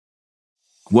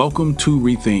Welcome to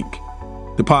Rethink,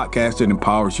 the podcast that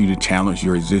empowers you to challenge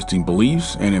your existing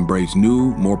beliefs and embrace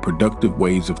new, more productive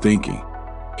ways of thinking.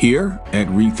 Here at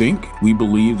Rethink, we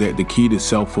believe that the key to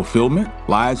self-fulfillment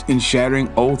lies in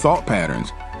shattering old thought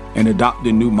patterns and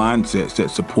adopting new mindsets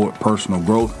that support personal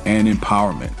growth and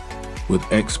empowerment. With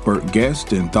expert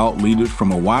guests and thought leaders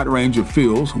from a wide range of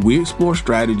fields, we explore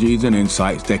strategies and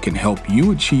insights that can help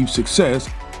you achieve success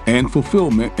and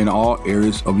fulfillment in all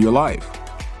areas of your life.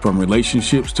 From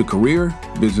relationships to career,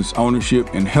 business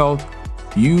ownership, and health,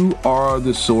 you are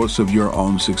the source of your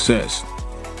own success.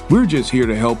 We're just here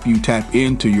to help you tap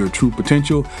into your true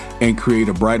potential and create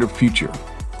a brighter future.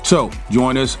 So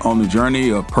join us on the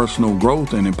journey of personal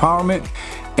growth and empowerment,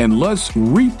 and let's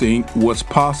rethink what's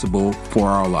possible for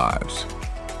our lives.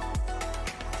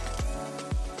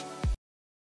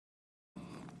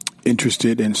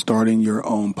 Interested in starting your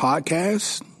own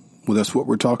podcast? Well, that's what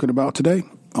we're talking about today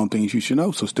on Things You Should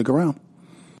Know, so stick around.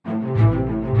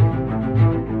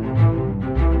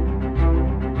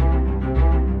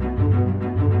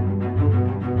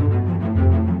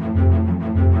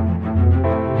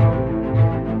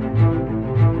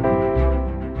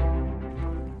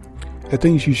 The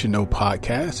Things You Should Know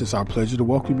podcast, it's our pleasure to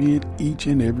welcome you each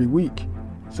and every week.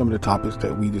 Some of the topics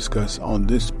that we discuss on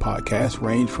this podcast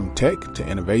range from tech to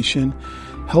innovation,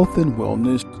 health and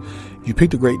wellness. You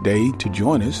picked a great day to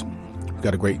join us. We've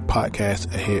got a great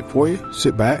podcast ahead for you.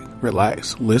 Sit back,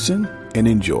 relax, listen, and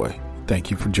enjoy.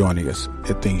 Thank you for joining us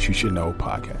at Things You Should Know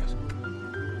podcast.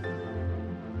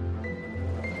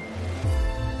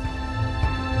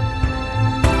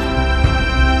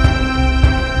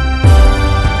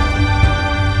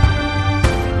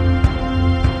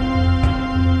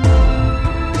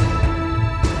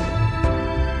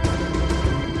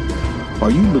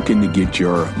 Are you looking to get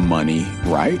your money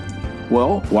right?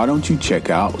 Well, why don't you check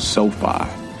out SoFi?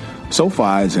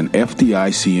 SoFi is an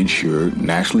FDIC-insured,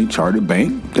 nationally chartered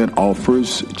bank that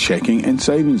offers checking and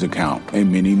savings account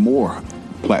and many more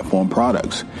platform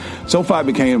products. SoFi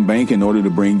became a bank in order to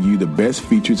bring you the best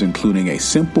features, including a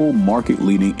simple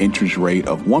market-leading interest rate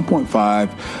of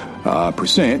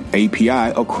 1.5%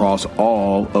 API across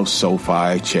all of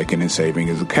SoFi checking and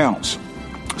savings accounts.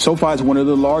 SoFi is one of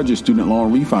the largest student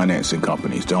loan refinancing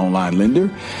companies. The online lender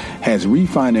has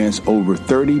refinanced over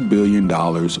 $30 billion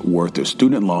worth of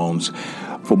student loans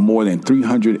for more than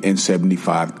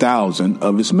 375,000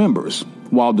 of its members,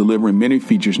 while delivering many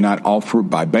features not offered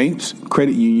by banks,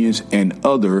 credit unions, and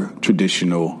other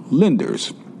traditional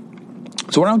lenders.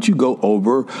 So why don't you go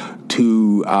over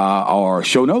to our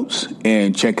show notes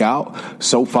and check out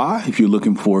SoFi if you're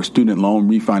looking for student loan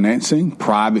refinancing,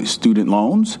 private student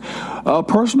loans,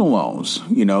 personal loans,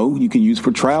 you can use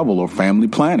for travel or family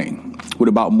planning. What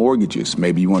about mortgages?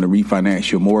 Maybe you want to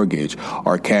refinance your mortgage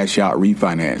or cash out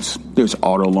refinance. There's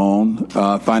auto loan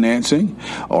financing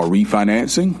or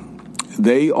refinancing.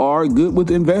 They are good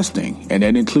with investing, and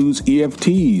that includes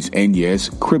EFTs and, yes,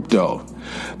 crypto.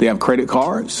 They have credit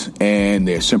cards and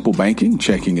their simple banking,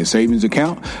 checking and savings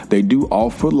account. They do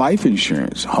offer life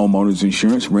insurance, homeowners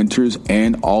insurance, renters,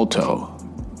 and auto.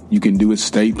 You can do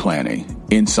estate planning,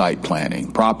 insight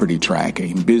planning, property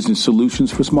tracking, business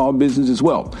solutions for small business as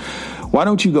well. Why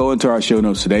don't you go into our show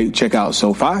notes today, check out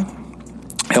SoFi,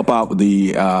 help out with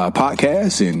the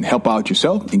podcast, and help out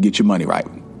yourself and get your money right.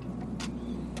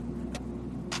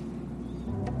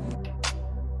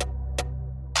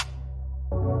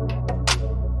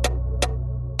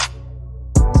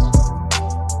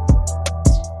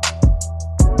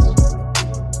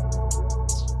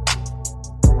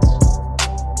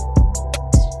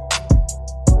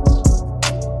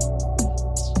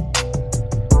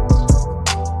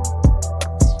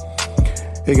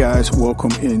 Hey guys,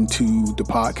 welcome into the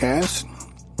podcast.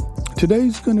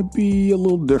 Today's going to be a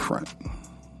little different.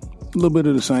 A little bit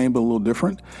of the same, but a little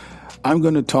different. I'm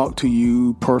going to talk to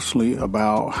you personally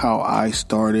about how I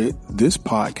started this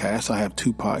podcast. I have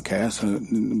two podcasts.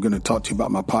 I'm going to talk to you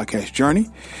about my podcast journey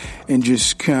and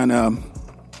just kind of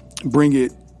bring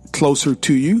it closer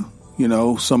to you.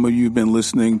 Some of you have been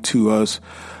listening to us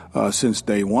since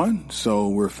day one. So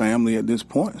we're family at this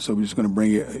point. So we're just going to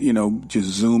bring it, just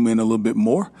zoom in a little bit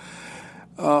more.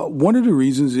 One of the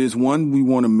reasons is, one, we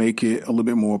want to make it a little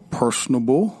bit more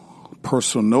personal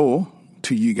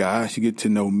to you guys. You get to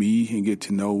know me and get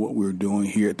to know what we're doing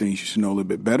here at Things You Should Know a little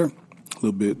bit better. A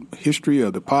little bit history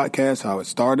of the podcast, how it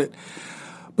started.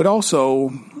 But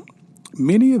also,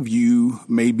 many of you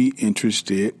may be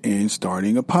interested in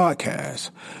starting a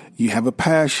podcast. You have a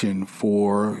passion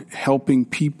for helping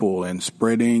people and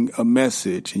spreading a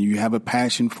message, and you have a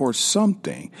passion for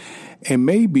something. And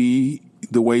maybe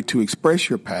the way to express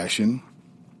your passion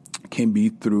can be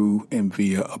through and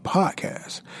via a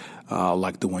podcast,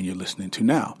 like the one you're listening to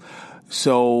now.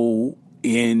 So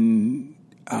in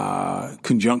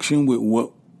conjunction with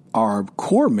what our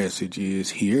core message is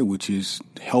here, which is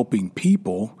helping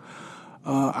people,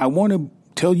 I want to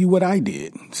tell you what I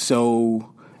did.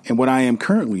 So, and what I am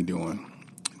currently doing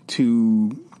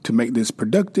to make this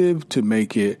productive, to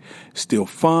make it still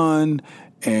fun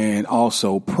and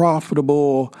also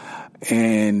profitable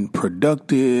and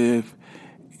productive,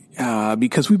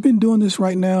 because we've been doing this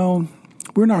right now.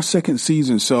 We're in our second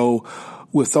season. So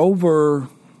with over,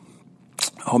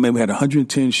 we had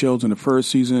 110 shows in the first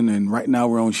season, and right now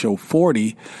we're on show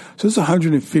 40. So it's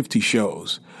 150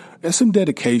 shows. That's some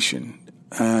dedication,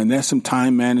 and that's some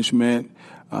time management.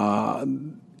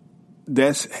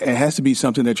 It has to be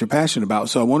something that you're passionate about.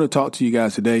 So I want to talk to you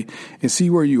guys today and see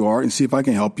where you are and see if I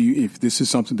can help you. If this is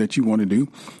something that you want to do,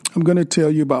 I'm going to tell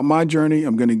you about my journey.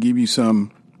 I'm going to give you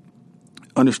some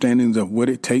understandings of what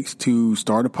it takes to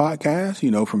start a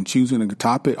podcast, from choosing a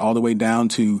topic all the way down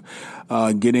to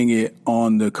getting it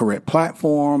on the correct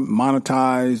platform,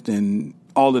 monetized, and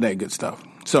all of that good stuff.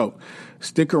 So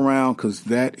stick around, because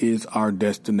that is our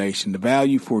destination. The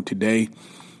value for today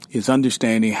is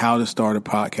understanding how to start a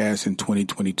podcast in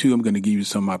 2022. I'm going to give you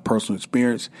some of my personal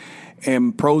experience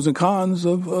and pros and cons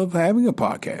of having a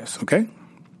podcast. Okay.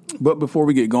 But before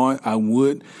we get going, I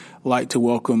would like to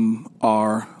welcome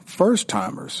our first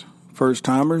timers.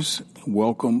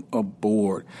 Welcome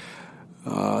aboard.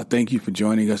 Thank you for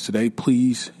joining us today.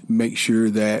 Please make sure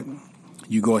that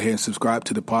you go ahead and subscribe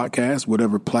to the podcast,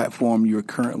 whatever platform you're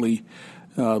currently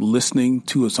listening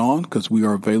to us on, because we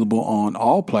are available on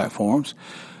all platforms.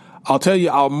 I'll tell you,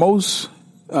 our most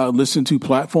listened to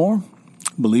platform,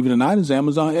 believe it or not, is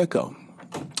Amazon Echo.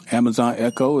 Amazon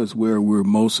Echo is where we're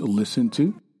most listened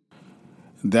to.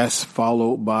 That's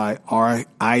followed by our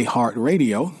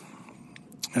iHeartRadio,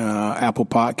 Apple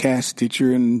Podcasts,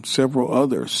 Stitcher, and several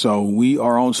others. So we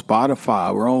are on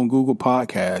Spotify. We're on Google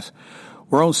Podcasts.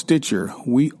 We're on Stitcher.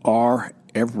 We are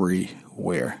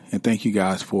everywhere. And thank you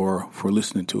guys for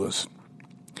listening to us.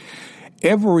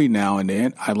 Every now and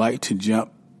then, I like to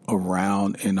jump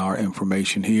around in our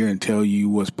information here and tell you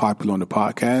what's popular on the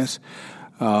podcast.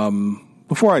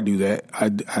 Before I do that, I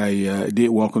did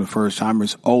welcome the first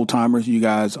timers, old timers. You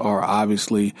guys are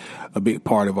obviously a big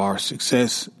part of our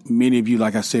success. Many of you,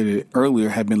 like I said earlier,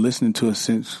 have been listening to us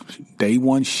since day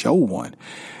one, show one,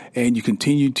 and you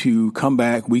continue to come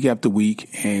back week after week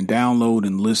and download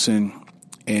and listen.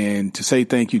 And to say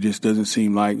thank you just doesn't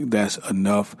seem like that's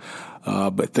enough.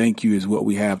 But thank you is what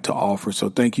we have to offer. So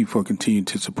thank you for continuing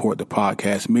to support the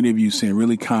podcast. Many of you send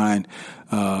really kind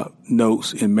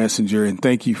notes in Messenger, and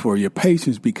thank you for your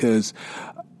patience, because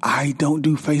I don't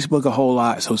do Facebook a whole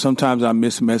lot. So sometimes I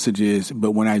miss messages,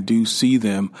 but when I do see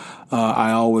them,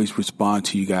 I always respond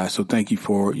to you guys. So thank you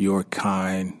for your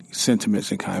kind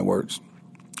sentiments and kind words.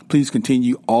 Please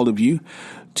continue, all of you,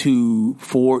 to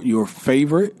forward your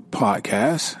favorite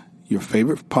podcast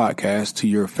to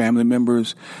your family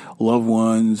members, loved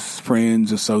ones,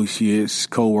 friends, associates,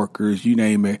 coworkers, you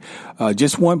name it.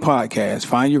 Just one podcast.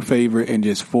 Find your favorite and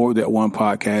just forward that one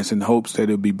podcast in hopes that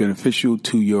it'll be beneficial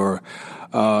to your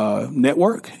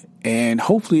network, and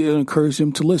hopefully it'll encourage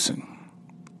them to listen.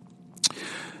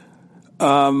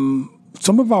 Some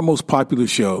of our most popular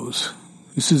shows.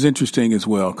 This is interesting as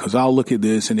well, because I'll look at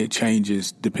this and it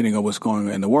changes depending on what's going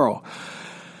on in the world.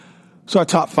 So our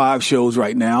top 5 shows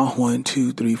right now, 1,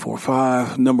 2, 3, 4,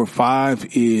 5. Number 5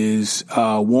 is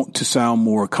want to sound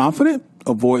more confident.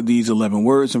 Avoid these 11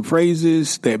 words and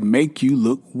phrases that make you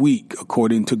look weak,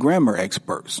 according to grammar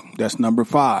experts. That's number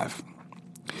 5.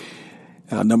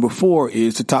 Number 4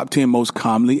 is the top 10 most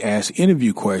commonly asked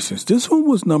interview questions. This one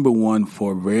was number 1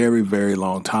 for a very, very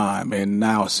long time, and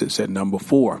now it sits at number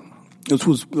 4. This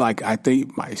was I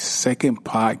think my second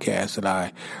podcast that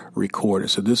I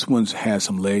recorded. So this one's has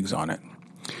some legs on it.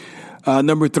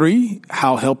 Number 3,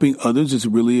 how helping others is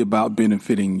really about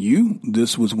benefiting you.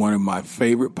 This was one of my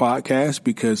favorite podcasts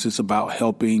because it's about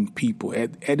helping people.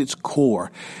 At its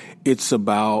core, it's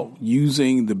about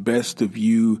using the best of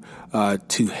you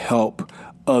to help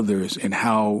others, and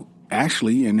how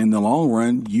actually, and in the long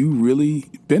run, you really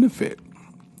benefit.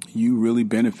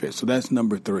 So that's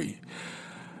number 3.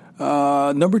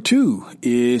 Number 2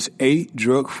 is 8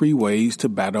 drug-free ways to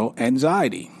battle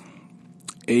anxiety.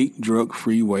 8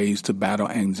 drug-free ways to battle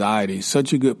anxiety.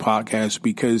 Such a good podcast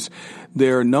because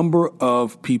there are a number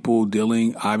of people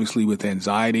dealing, obviously, with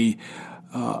anxiety.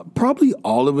 Probably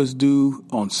all of us do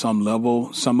on some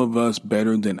level, some of us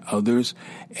better than others.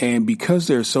 And because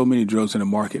there are so many drugs in the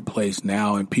marketplace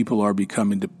now and people are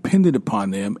becoming dependent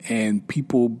upon them and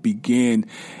people begin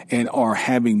and are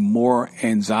having more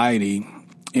anxiety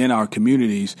in our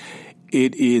communities,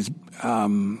 it is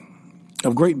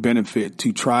of great benefit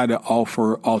to try to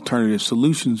offer alternative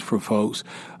solutions for folks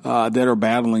that are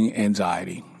battling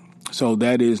anxiety. So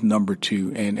that is number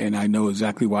 2. And I know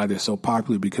exactly why they're so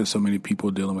popular, because so many people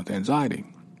are dealing with anxiety.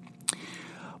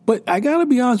 But I got to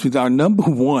be honest with you, our number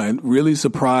 1 really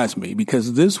surprised me,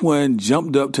 because this one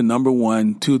jumped up to number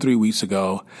 1 2 or 3 weeks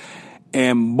ago.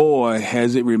 And boy,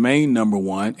 has it remained number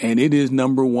 1. And it is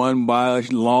number 1 by a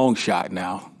long shot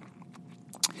now.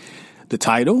 The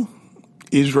title,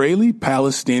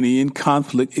 Israeli-Palestinian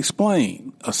Conflict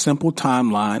Explained, a simple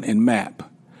timeline and map.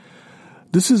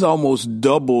 This is almost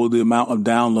double the amount of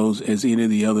downloads as any of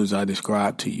the others I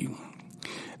described to you.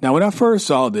 Now, when I first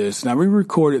saw this, now we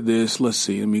recorded this, let's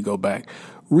see, let me go back.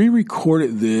 We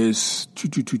recorded this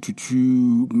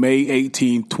May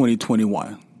 18,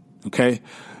 2021. Okay.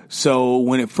 So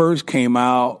when it first came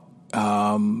out,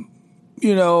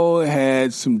 it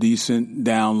had some decent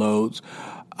downloads.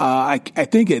 I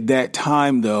think at that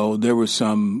time, though, there was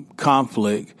some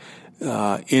conflict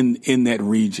in that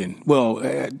region. Well,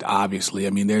 obviously, I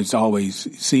mean, there's always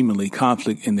seemingly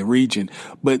conflict in the region,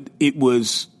 but it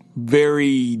was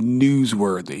very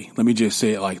newsworthy. Let me just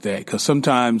say it like that, because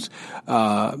sometimes, there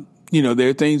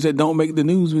are things that don't make the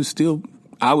news, but still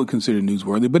I would consider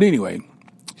newsworthy. But anyway,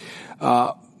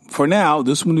 for now,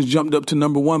 this one has jumped up to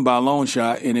number 1 by a long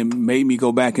shot, and it made me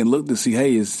go back and look to see,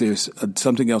 hey, is there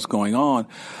something else going on?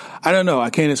 I don't know. I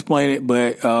can't explain it,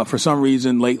 but for some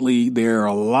reason lately, there are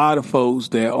a lot of folks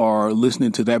that are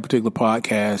listening to that particular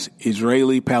podcast,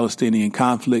 Israeli-Palestinian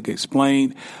Conflict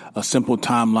Explained, a simple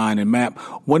timeline and map.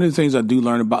 One of the things I do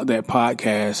learn about that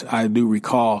podcast, I do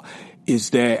recall,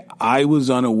 is that I was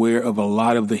unaware of a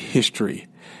lot of the history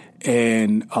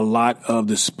and a lot of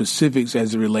the specifics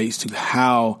as it relates to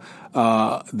how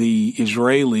the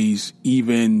Israelis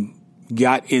even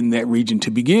got in that region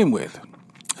to begin with.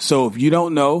 So if you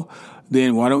don't know,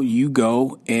 then why don't you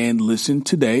go and listen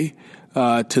today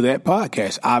to that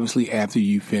podcast, obviously after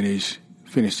you finish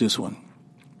this one.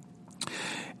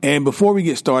 And before we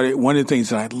get started, one of the things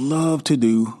that I love to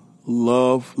do,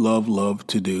 love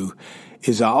to do,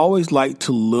 is I always like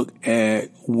to look at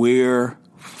where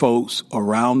folks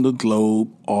around the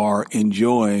globe are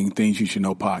enjoying Things You Should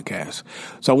Know podcasts.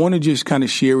 So I want to just kind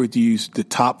of share with you the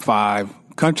top 5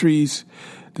 countries,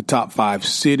 the top 5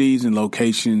 cities and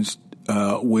locations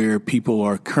where people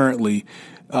are currently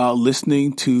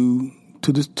listening to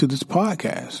this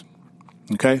podcast.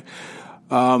 Okay.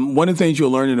 One of the things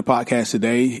you'll learn in the podcast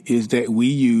today is that we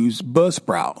use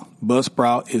Buzzsprout.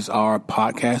 Buzzsprout is our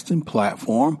podcasting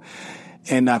platform,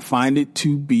 and I find it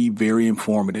to be very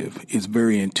informative. It's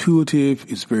very intuitive.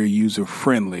 It's very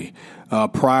user-friendly.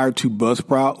 Prior to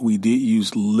Buzzsprout, we did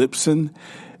use Libsyn.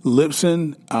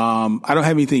 I don't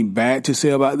have anything bad to say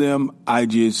about them. I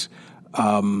just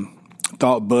thought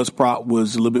Buzzsprout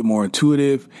was a little bit more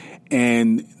intuitive,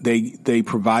 and they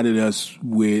provided us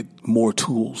with more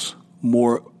tools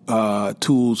for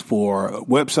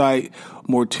website,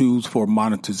 more tools for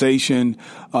monetization,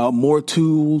 more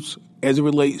tools as it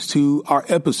relates to our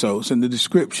episodes and the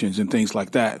descriptions and things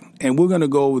like that. And we're going to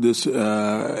go over this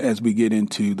as we get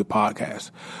into the podcast.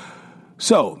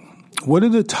 So, what are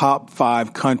the top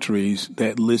 5 countries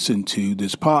that listen to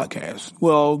this podcast?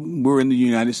 Well, we're in the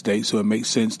United States, so it makes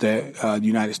sense that the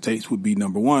United States would be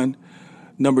number 1.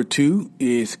 Number 2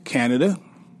 is Canada.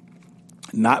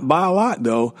 Not by a lot,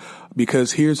 though,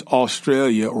 because here's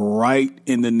Australia right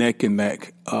in the neck and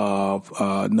neck of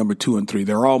number 2 and 3.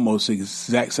 They're almost the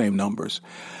exact same numbers.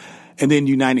 And then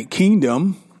United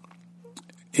Kingdom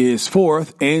is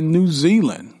 4th, and New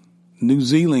Zealand. New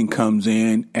Zealand comes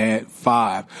in at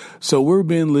 5. So we're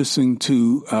being listened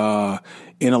to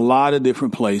in a lot of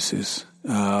different places,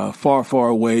 far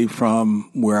away from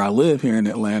where I live here in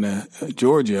Atlanta,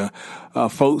 Georgia.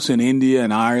 Folks in India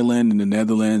and Ireland and the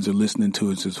Netherlands are listening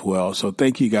to us as well. So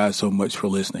thank you guys so much for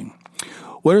listening.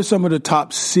 What are some of the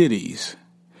top cities?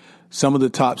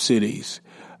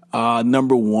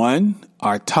 Number 1,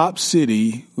 our top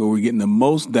city where we're getting the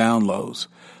most downloads.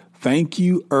 Thank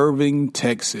you, Irving,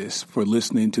 Texas, for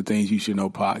listening to Things You Should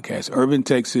Know podcast. Irving,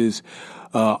 Texas,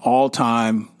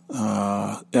 all-time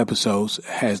episodes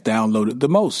has downloaded the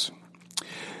most.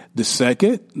 The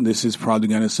second, this is probably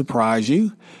going to surprise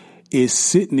you, is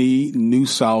Sydney, New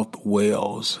South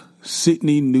Wales.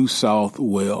 Sydney, New South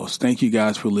Wales. Thank you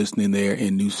guys for listening there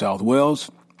in New South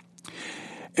Wales.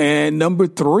 And number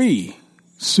 3,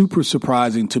 super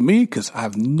surprising to me because I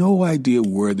have no idea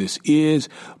where this is,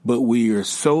 but we are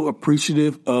so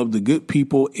appreciative of the good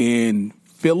people in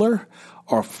Filer,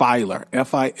 Filer. I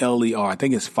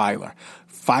think it's Filer,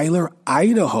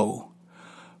 Idaho.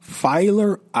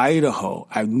 Filer, Idaho.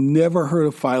 I've never heard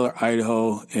of Filer,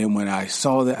 Idaho. And when I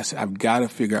saw that, I said, I've got to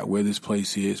figure out where this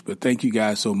place is. But thank you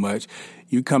guys so much.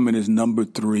 You come in as number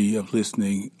 3 of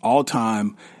listening all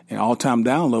time and all time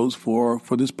downloads for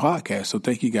this podcast. So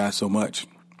thank you guys so much.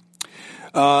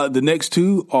 The next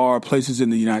 2 are places in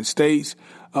the United States.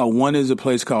 One is a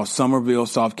place called Summerville,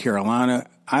 South Carolina.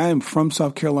 I am from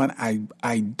South Carolina.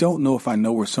 I don't know if I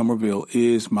know where Summerville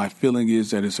is. My feeling is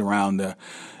that it's around the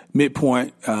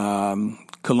midpoint,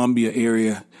 Columbia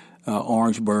area,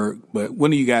 Orangeburg. But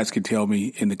one of you guys can tell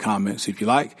me in the comments if you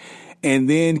like. And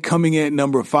then coming at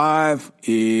number 5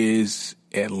 is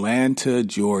Atlanta,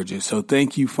 Georgia. So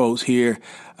thank you folks here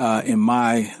in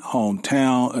my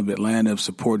hometown of Atlanta of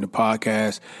supporting the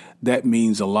podcast. That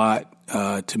means a lot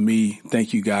to me.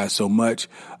 Thank you guys so much.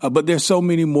 But there's so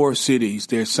many more cities.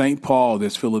 There's St. Paul.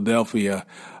 There's Philadelphia.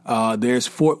 There's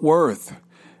Fort Worth.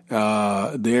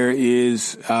 There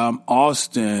is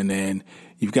Austin, and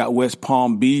you've got West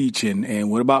Palm Beach,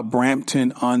 and what about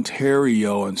Brampton,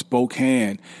 Ontario, and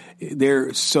Spokane? There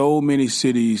are so many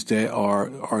cities that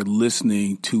are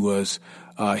listening to us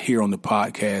here on the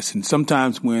podcast. And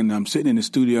sometimes when I'm sitting in the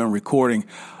studio and recording,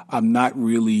 I'm not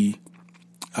really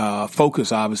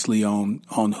focused, obviously, on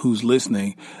who's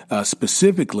listening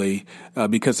specifically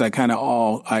because I kind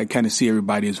of see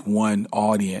everybody as one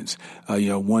audience,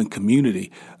 one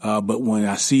community. But when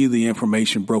I see the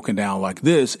information broken down like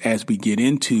this, as we get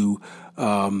into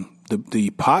the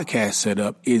podcast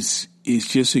setup, it's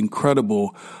just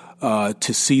incredible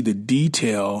to see the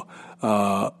detail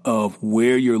of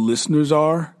where your listeners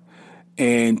are,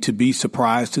 and to be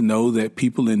surprised to know that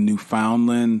people in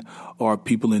Newfoundland or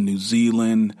people in New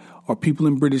Zealand or people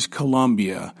in British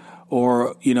Columbia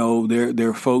or, there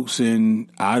are folks in,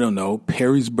 I don't know,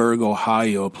 Perrysburg,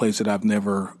 Ohio, a place that I've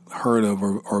never heard of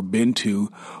or been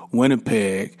to,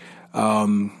 Winnipeg.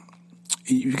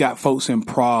 You've got folks in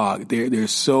Prague.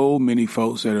 There's so many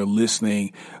folks that are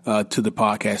listening to the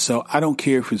podcast. So I don't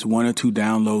care if it's 1 or 2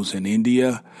 downloads in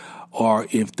India or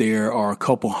if there are a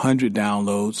couple hundred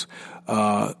downloads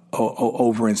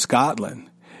over in Scotland.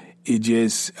 It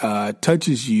just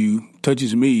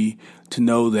touches me to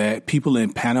know that people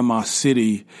in Panama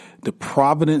City, the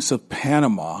Providence of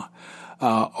Panama,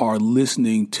 are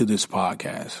listening to this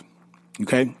podcast.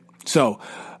 Okay, so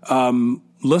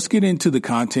let's get into the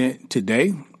content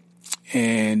today.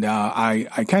 And I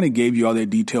kind of gave you all that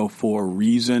detail for a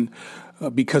reason,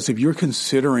 because if you're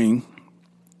considering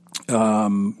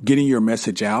getting your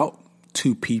message out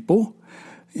to people,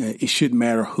 it shouldn't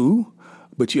matter who,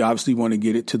 but you obviously want to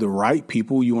get it to the right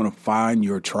people. You want to find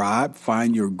your tribe,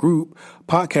 find your group.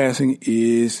 Podcasting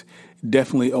is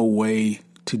definitely a way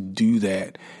to do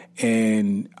that.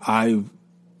 And I've,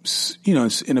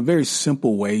 in a very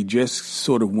simple way, just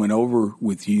sort of went over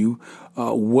with you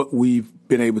what we've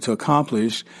been able to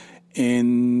accomplish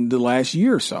in the last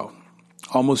year or so,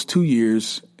 almost 2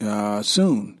 years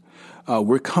soon.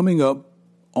 We're coming up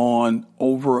on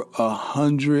over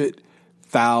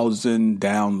 100,000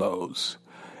 downloads.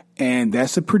 And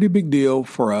that's a pretty big deal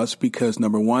for us because,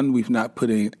 number one, we've not put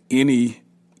in any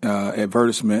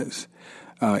advertisements,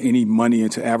 any money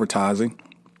into advertising.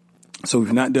 So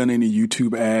we've not done any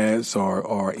YouTube ads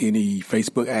or any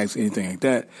Facebook ads, anything like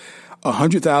that.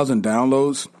 100,000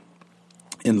 downloads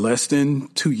in less than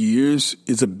 2 years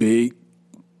is a big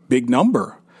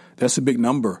number. That's a big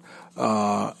number.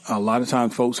 A lot of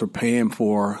times folks are paying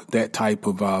for that type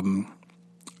of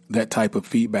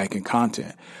feedback and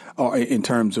content, or in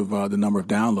terms of the number of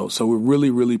downloads. So we're really,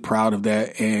 really proud of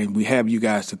that. And we have you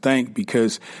guys to thank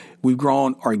because we've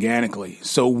grown organically.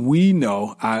 So we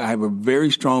know, I have a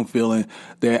very strong feeling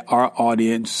that our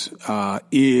audience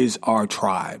is our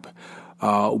tribe.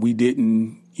 We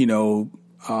didn't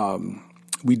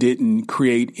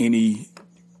create any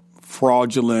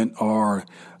fraudulent or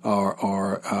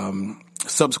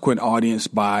subsequent audience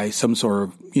by some sort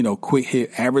of, quick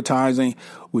hit advertising.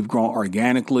 We've grown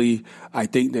organically. I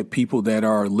think that people that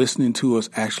are listening to us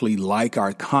actually like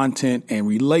our content and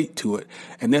relate to it.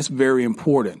 And that's very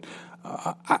important.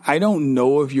 I don't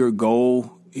know if your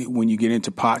goal when you get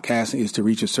into podcasting is to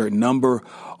reach a certain number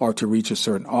or to reach a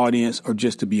certain audience or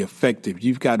just to be effective.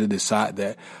 You've got to decide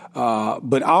that.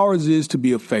 But ours is to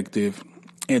be effective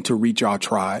and to reach our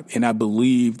tribe. And I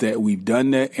believe that we've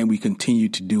done that and we continue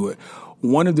to do it.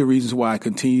 One of the reasons why I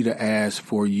continue to ask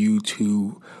for you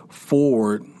to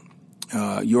forward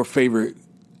your favorite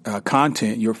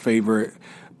content, your favorite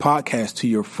podcast to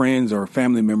your friends or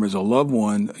family members or loved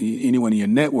one, anyone in your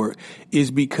network,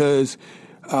 is because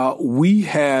we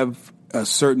have a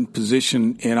certain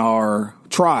position in our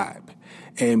tribe,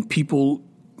 and people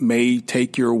may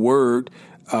take your word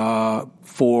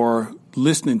for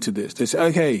listening to this. They say,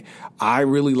 okay, I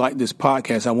really like this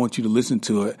podcast. I want you to listen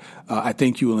to it. I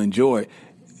think you will enjoy it.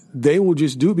 They will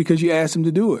just do it because you asked them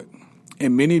to do it.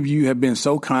 And many of you have been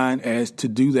so kind as to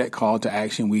do that call to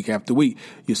action week after week.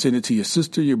 You send it to your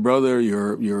sister, your brother,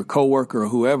 your coworker, or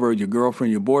whoever, your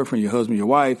girlfriend, your boyfriend, your husband, your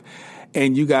wife,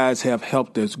 and you guys have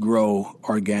helped us grow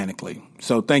organically.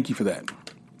 So thank you for that.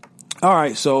 All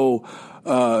right. So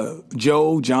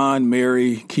Joe, John,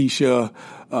 Mary, Keisha,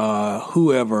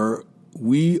 whoever,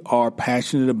 we are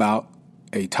passionate about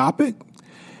a topic,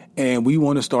 and we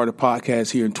want to start a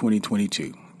podcast here in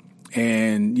 2022.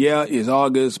 And yeah, it's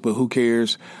August, but who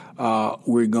cares?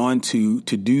 We're going to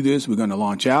do this. We're going to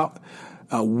launch out.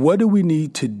 What do we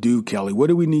need to do, Kelly? What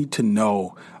do we need to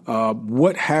know?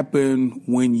 What happened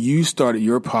when you started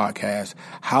your podcast?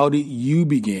 How did you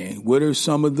begin? What are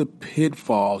some of the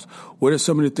pitfalls? What are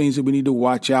some of the things that we need to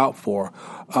watch out for?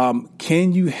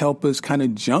 Can you help us kind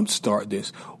of jumpstart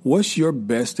this? What's your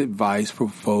best advice for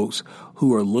folks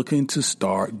who are looking to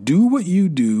start? Do what you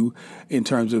do in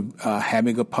terms of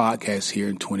having a podcast here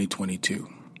in 2022.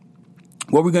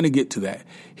 Well, we're going to get to that.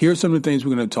 Here are some of the things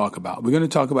we're going to talk about. We're going to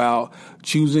talk about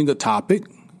choosing a topic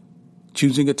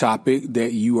that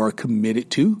you are committed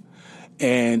to.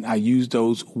 And I use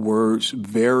those words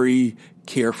very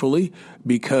carefully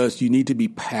because you need to be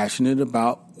passionate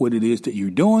about what it is that you're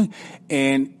doing.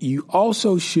 And you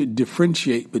also should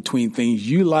differentiate between things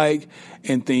you like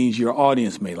and things your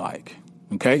audience may like.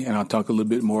 Okay. And I'll talk a little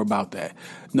bit more about that.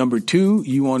 Number 2,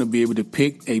 you want to be able to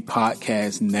pick a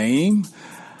podcast name.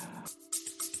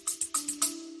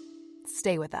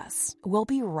 Stay with us. We'll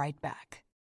be right back.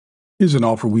 Here's an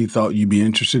offer we thought you'd be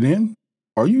interested in.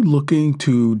 Are you looking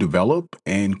to develop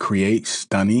and create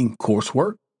stunning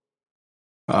coursework?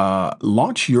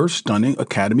 Launch your Stunning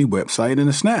Academy website in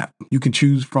a snap. You can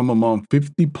choose from among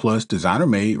 50 plus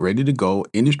designer-made, ready-to-go,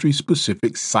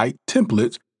 industry-specific site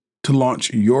templates to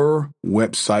launch your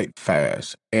website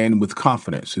fast and with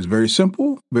confidence. It's very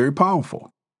simple, very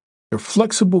powerful. They're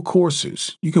flexible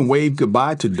courses. You can wave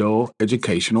goodbye to dull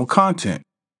educational content.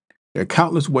 There are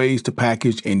countless ways to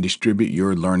package and distribute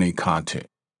your learning content.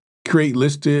 Create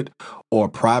listed or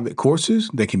private courses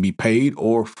that can be paid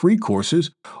or free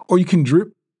courses, or you can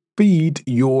drip feed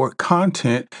your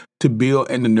content to build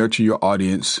and to nurture your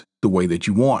audience the way that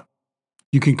you want.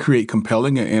 You can create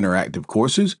compelling and interactive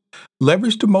courses,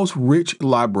 leverage the most rich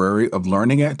library of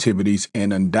learning activities,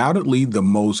 and undoubtedly the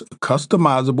most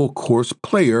customizable course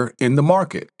player in the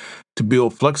market to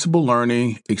build flexible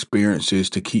learning experiences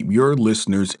to keep your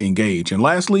listeners engaged. And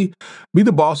lastly, be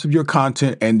the boss of your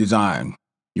content and design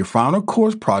your final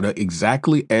course product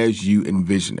exactly as you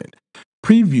envision it.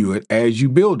 Preview it as you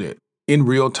build it in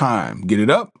real time. Get it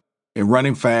up and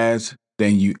running fast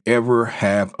than you ever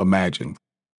have imagined.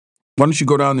 Why don't you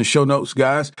go down the show notes,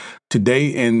 guys,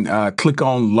 today and click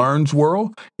on Learns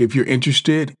World. If you're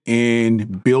interested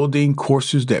in building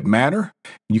courses that matter,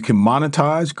 you can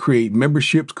monetize, create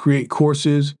memberships, create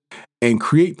courses, and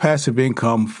create passive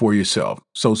income for yourself.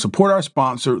 So support our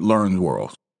sponsor, Learns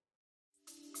World.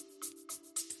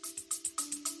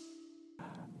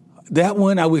 That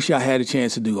one, I wish I had a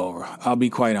chance to do over. I'll be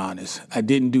quite honest. I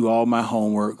didn't do all my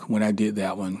homework when I did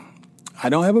that one. I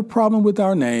don't have a problem with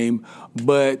our name,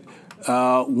 but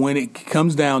when it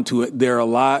comes down to it, there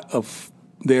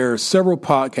are several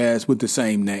podcasts with the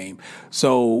same name.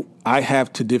 So I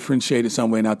have to differentiate it some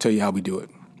way, and I'll tell you how we do it.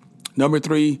 Number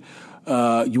 3,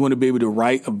 you want to be able to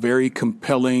write a very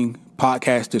compelling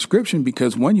podcast description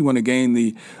because, one, you want to gain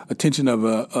the attention of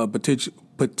a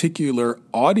particular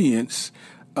audience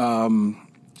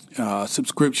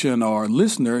subscription or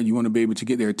listener. You want to be able to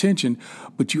get their attention,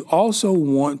 but you also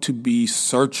want to be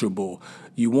searchable.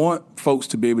 You want folks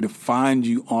to be able to find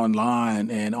you online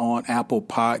and on Apple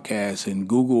Podcasts and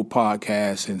Google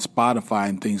Podcasts and Spotify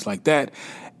and things like that.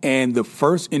 And the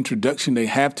first introduction they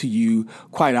have to you,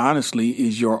 quite honestly,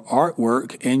 is your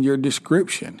artwork and your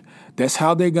description. That's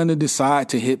how they're going to decide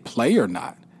to hit play or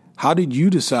not. How did you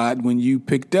decide when you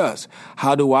picked us?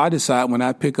 How do I decide when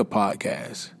I pick a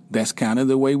podcast? That's kind of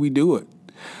the way we do it.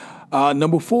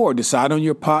 Number 4, decide on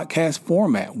your podcast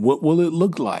format. What will it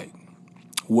look like?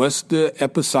 What's the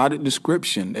episodic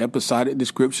description? Episodic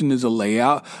description is a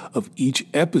layout of each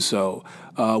episode.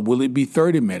 Will it be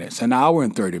 30 minutes, an hour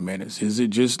and 30 minutes? Is it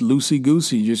just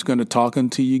loosey-goosey? You're just going to talk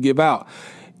until you give out?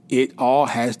 It all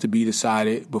has to be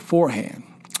decided beforehand.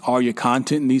 All your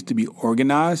content needs to be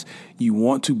organized. You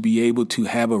want to be able to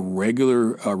have a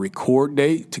regular record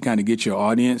date to kind of get your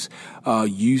audience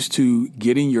used to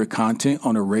getting your content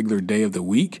on a regular day of the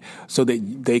week so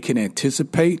that they can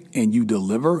anticipate and you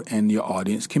deliver and your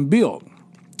audience can build.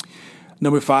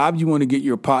 Number 5, you want to get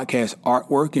your podcast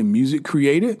artwork and music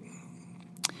created.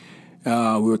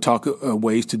 We'll talk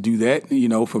ways to do that,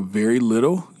 for very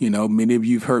little. Many of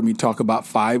you have heard me talk about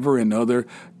Fiverr and other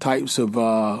types of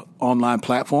online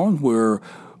platforms where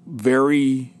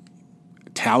very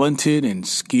talented and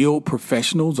skilled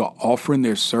professionals are offering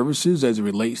their services as it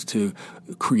relates to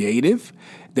creative,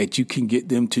 that you can get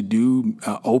them to do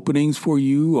openings for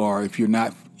you, or if you're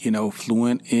not,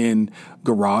 fluent in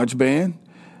GarageBand.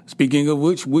 Speaking of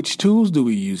which tools do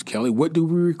we use, Kelly? What do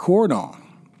we record on?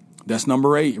 That's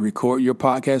number 8, record your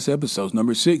podcast episodes.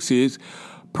 Number 6 is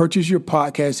purchase your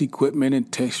podcast equipment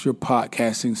and test your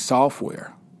podcasting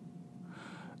software.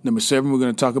 Number 7, we're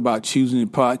going to talk about choosing a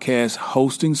podcast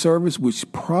hosting service,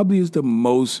 which probably is the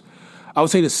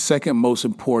second most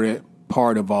important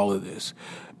part of all of this,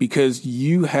 because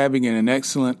you having an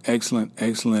excellent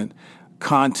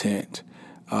content,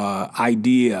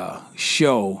 idea,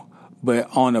 show, but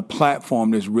on a platform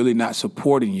that's really not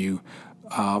supporting you,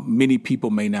 many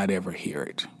people may not ever hear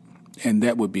it, and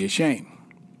that would be a shame.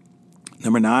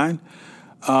 Number 9,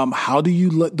 how do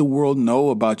you let the world know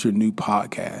about your new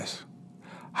podcast?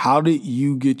 How did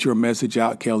you get your message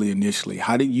out, Kelly, initially?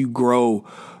 How did you grow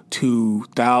to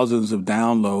thousands of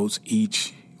downloads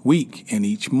each week and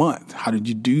each month? How did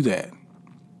you do that?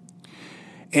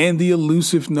 And the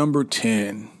elusive number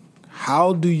 10,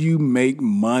 how do you make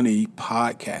money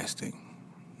podcasting?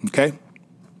 Okay?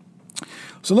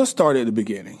 So let's start at the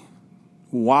beginning.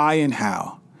 Why and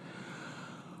how?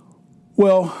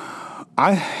 Well,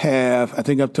 I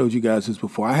think I've told you guys this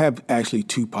before. I have actually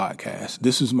 2 podcasts.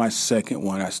 This is my second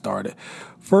one I started.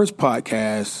 First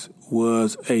podcast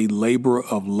was a labor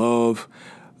of love.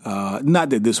 Not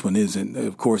that this one isn't.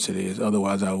 Of course it is.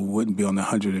 Otherwise, I wouldn't be on the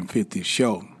 150th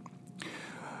show.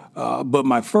 But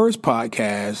my first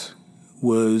podcast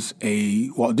was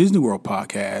a Walt Disney World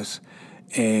podcast.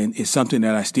 And it's something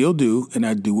that I still do, and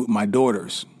I do with my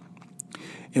daughters.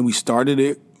 And we started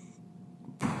it,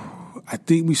 I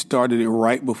think we started in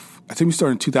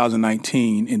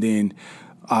 2019, and then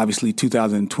obviously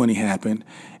 2020 happened.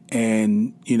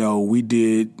 And,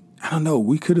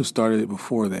 we could have started it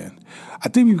before then. I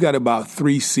think we've got about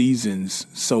 3 seasons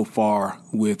so far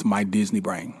with My Disney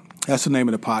Brain. That's the name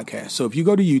of the podcast. So if you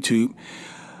go to YouTube,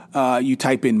 you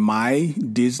type in My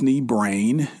Disney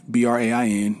Brain,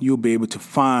 BRAIN, you'll be able to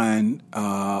find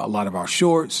a lot of our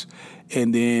shorts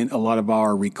and then a lot of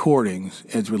our recordings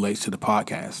as it relates to the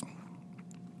podcast.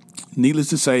 Needless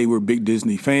to say, we're big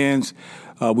Disney fans.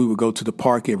 We would go to the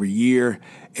park every year.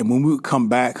 And when we would come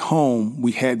back home,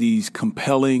 we had these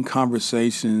compelling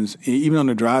conversations. Even on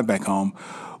the drive back home,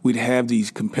 we'd have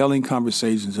these compelling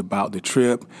conversations about the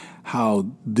trip, how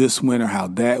this went or how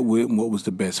that went, what was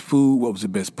the best food, what was the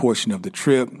best portion of the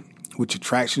trip, which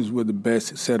attractions were the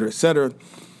best, et cetera, et cetera.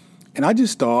 And I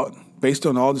just thought, based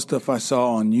on all the stuff I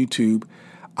saw on YouTube,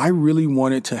 I really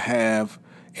wanted to have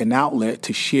an outlet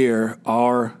to share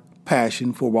our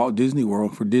passion for Walt Disney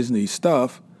World, for Disney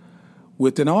stuff,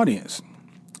 with an audience.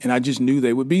 And I just knew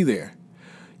they would be there.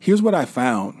 Here's what I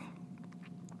found.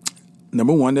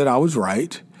 Number 1, that I was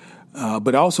right.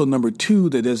 But also number 2,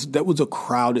 that was a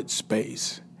crowded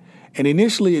space. And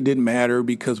initially it didn't matter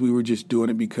because we were just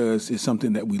doing it because it's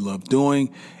something that we love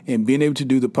doing. And being able to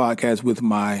do the podcast with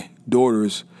my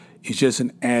daughters is just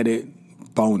an added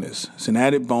bonus. It's an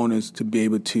added bonus to be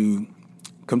able to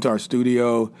come to our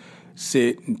studio,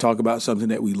 sit and talk about something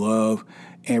that we love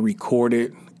and record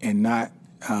it and not,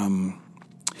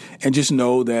 and just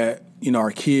know that,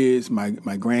 our kids, my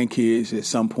grandkids at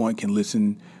some point can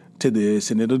listen to this,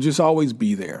 and it'll just always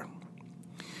be there.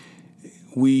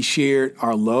 We shared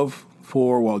our love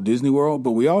for Walt Disney World,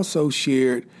 but we also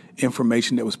shared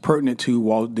information that was pertinent to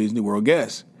Walt Disney World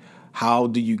guests. How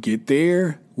do you get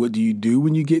there? What do you do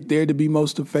when you get there to be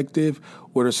most effective?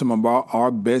 What are some of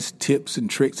our best tips and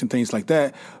tricks and things like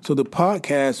that? So the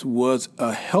podcast was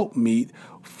a helpmeet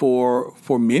for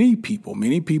many people.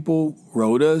 Many people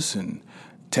wrote us and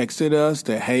texted us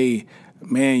that, hey,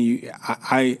 man,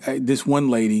 this one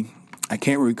lady, I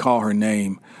can't recall her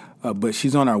name, but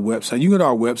she's on our website. You can go to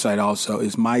our website also.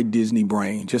 It's My Disney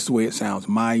Brain, just the way it sounds,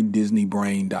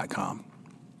 mydisneybrain.com.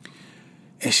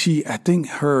 And I think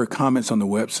her comments on the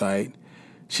website,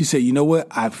 she said, you know what?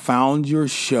 I found your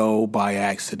show by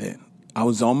accident. I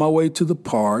was on my way to the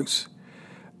parks.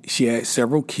 She had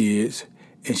several kids,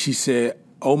 and she said,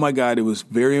 oh my God, it was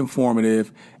very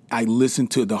informative. I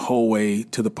listened to it the whole way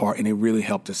to the park, and it really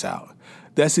helped us out.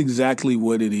 That's exactly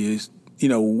what it is,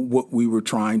 what we were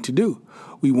trying to do.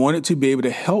 We wanted to be able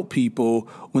to help people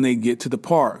when they get to the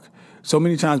park. So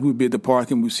many times we'd be at the park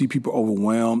and we'd see people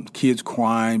overwhelmed, kids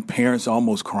crying, parents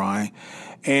almost crying,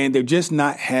 and they're just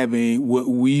not having what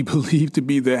we believe to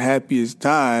be the happiest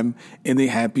time in the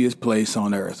happiest place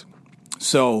on earth.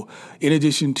 So in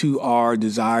addition to our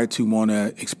desire to want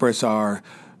to express our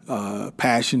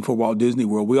passion for Walt Disney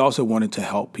World, we also wanted to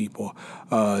help people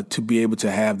to be able to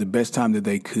have the best time that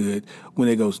they could when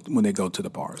they go to the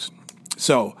parks.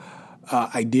 So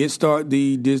I did start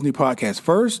the Disney podcast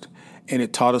first, and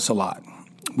it taught us a lot.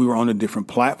 We were on a different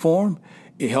platform.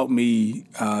 It helped me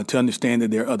to understand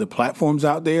that there are other platforms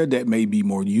out there that may be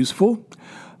more useful.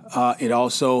 It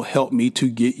also helped me to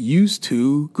get used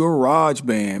to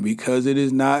GarageBand, because it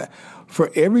is not, for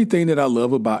everything that I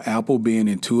love about Apple being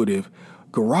intuitive,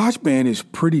 GarageBand is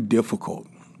pretty difficult.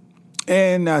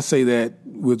 And I say that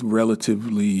with relative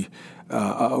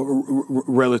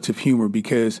humor,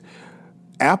 because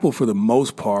Apple, for the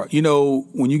most part,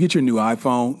 when you get your new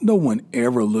iPhone, no one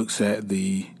ever looks at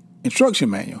the instruction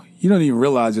manual. You don't even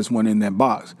realize there's one in that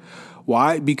box.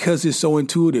 Why? Because it's so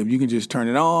intuitive. You can just turn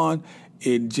it on.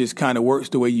 It just kind of works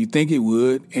the way you think it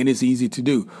would, and it's easy to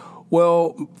do.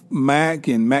 Well, Mac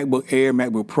and MacBook Air,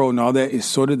 MacBook Pro, and all that is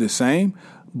sort of the same.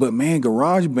 But man,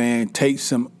 GarageBand takes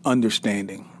some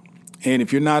understanding. And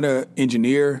if you're not an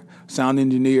engineer, sound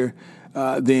engineer,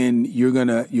 then you're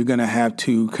gonna have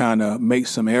to kind of make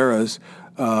some errors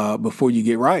before you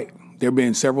get right. There have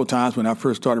been several times when I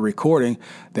first started recording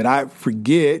that I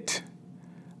forget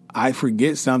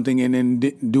something and then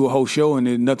do a whole show and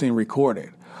then nothing recorded.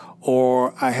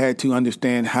 Or I had to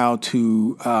understand how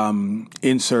to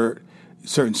insert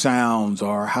certain sounds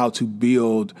or how to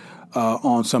build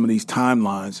on some of these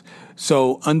timelines.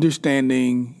 So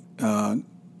understanding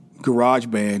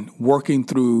GarageBand, working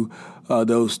through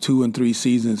those 2 and 3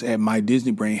 seasons at My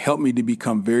Disney Brain helped me to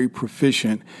become very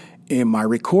proficient in my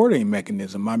recording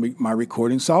mechanism, my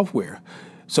recording software.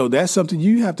 So that's something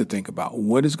you have to think about.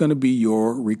 What is going to be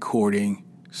your recording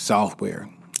software?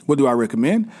 What do I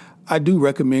recommend? I do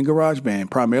recommend GarageBand,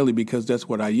 primarily because that's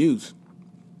what I use.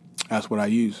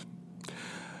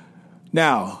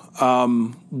 Now,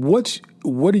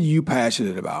 what are you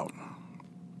passionate about?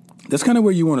 That's kind of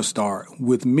where you want to start.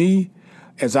 With me,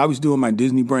 as I was doing my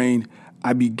Disney Brain,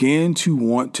 I began to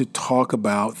want to talk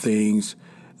about things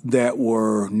that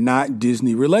were not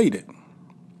Disney related,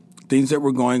 things that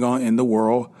were going on in the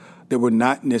world that were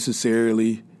not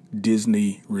necessarily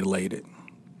Disney related.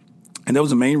 And that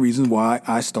was the main reason why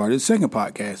I started a second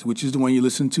podcast, which is the one you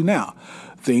listen to now,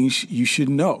 Things You Should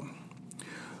Know.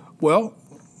 Well,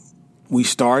 we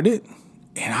started,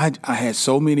 and I had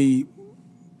so many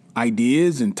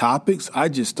ideas and topics. I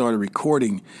just started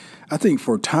recording. I think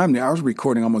for a time there, I was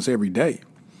recording almost every day.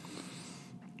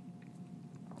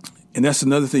 And that's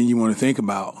another thing you want to think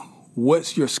about.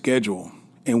 What's your schedule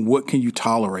and what can you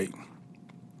tolerate?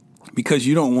 Because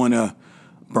you don't want to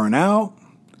burn out.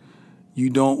 You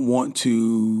don't want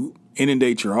to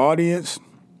inundate your audience.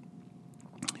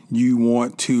 You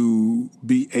want to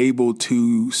be able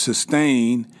to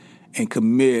sustain and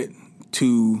commit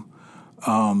to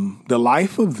the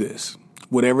life of this,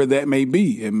 whatever that may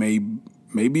be.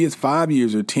 Maybe it's 5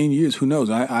 years or 10 years. Who knows?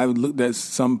 I looked at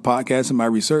some podcasts in my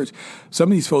research. Some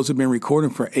of these folks have been recording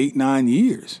for 8-9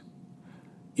 years,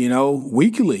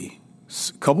 weekly,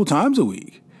 a couple times a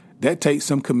week. That takes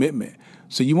some commitment.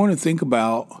 So you want to think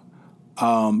about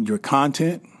your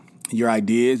content, your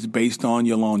ideas based on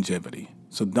your longevity.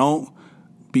 So don't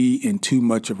be in too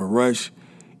much of a rush.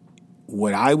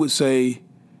 What I would say,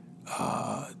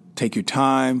 take your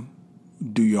time,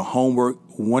 do your homework.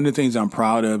 One of the things I'm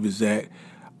proud of is that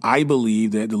I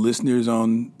believe that the listeners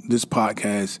on this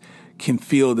podcast can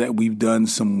feel that we've done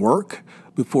some work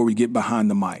before we get behind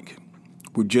the mic.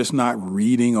 We're just not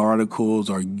reading articles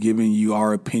or giving you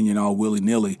our opinion all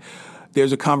willy-nilly.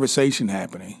 There's a conversation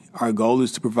happening. Our goal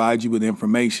is to provide you with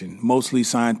information, mostly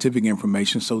scientific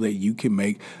information, so that you can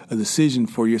make a decision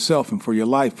for yourself and for your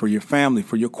life, for your family,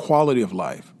 for your quality of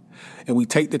life. And we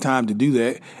take the time to do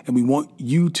that, and we want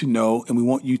you to know, and we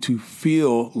want you to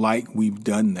feel like we've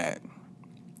done that.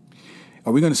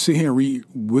 Are we going to sit here and read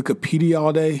Wikipedia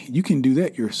all day? You can do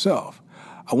that yourself.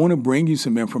 I want to bring you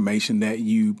some information that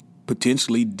you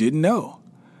potentially didn't know.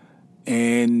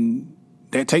 And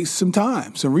that takes some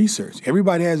time, some research.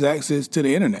 Everybody has access to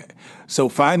the internet. So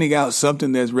finding out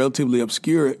something that's relatively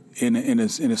obscure in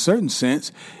a certain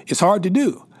sense, it's hard to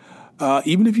do.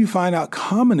 Even if you find out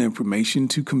common information,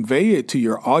 to convey it to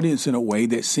your audience in a way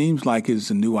that seems like it's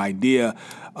a new idea,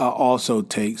 also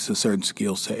takes a certain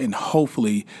skill set. And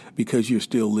hopefully, because you're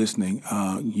still listening,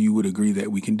 you would agree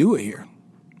that we can do it here.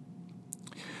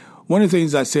 One of the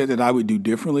things I said that I would do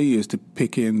differently is to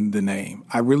pick in the name.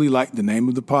 I really like the name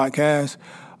of the podcast.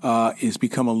 It's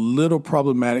become a little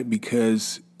problematic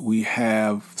because we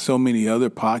have so many other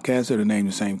podcasts that are named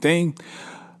the same thing.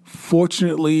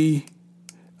 Fortunately,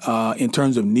 in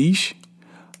terms of niche,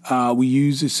 we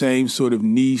use the same sort of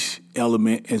niche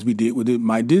element as we did with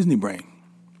My Disney Brain.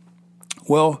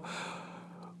 Well,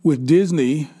 with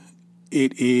Disney,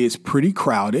 it is pretty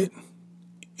crowded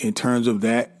in terms of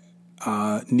that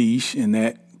niche in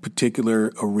that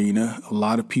particular arena. A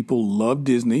lot of people love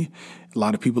Disney. A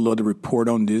lot of people love to report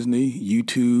on Disney,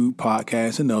 YouTube,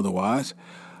 podcasts, and otherwise.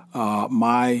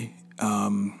 My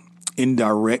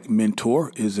indirect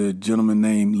mentor is a gentleman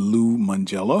named Lou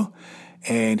Mongello,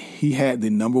 and he had the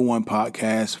number one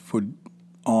podcast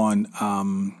on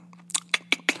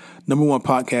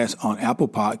Apple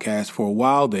Podcasts for a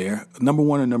while there. Number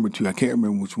one or number two, I can't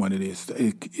remember which one it is.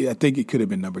 I think it could have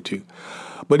been number two.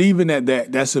 But even at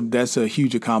that's a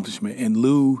huge accomplishment. And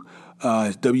Lou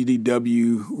is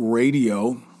WDW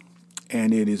Radio,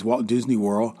 and it is Walt Disney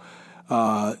World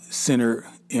Center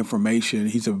information.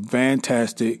 He's a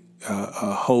fantastic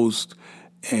host,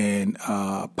 and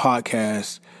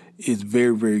podcast is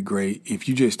very, very great. If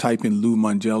you just type in Lou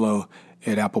Mongello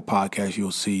at Apple Podcasts,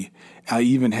 you'll see. I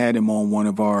even had him on one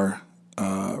of our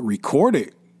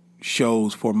recorded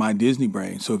shows for My Disney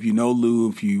Brain. So if you know Lou,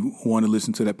 if you want to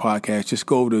listen to that podcast, just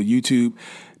go over to YouTube,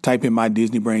 type in My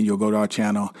Disney Brain. You'll go to our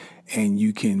channel, and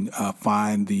you can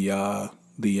find the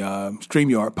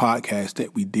StreamYard podcast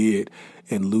that we did,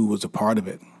 and Lou was a part of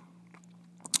it.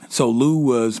 So Lou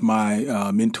was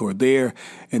my mentor there.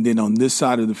 And then on this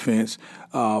side of the fence,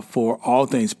 for all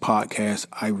things podcast,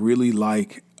 I really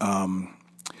like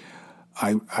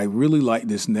I really like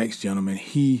this next gentleman.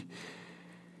 He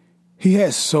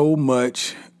has so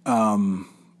much,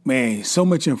 so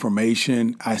much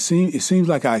information. It seems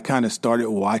like I kind of started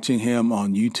watching him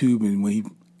on YouTube, and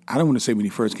I don't want to say when he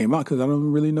first came out because I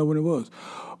don't really know when it was,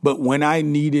 but when I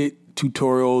needed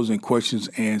tutorials and questions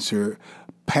answered,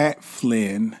 Pat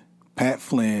Flynn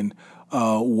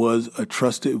was a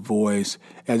trusted voice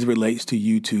as it relates to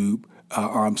YouTube.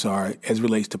 As it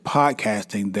relates to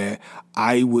podcasting, that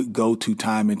I would go to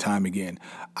time and time again.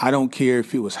 I don't care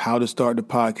if it was how to start the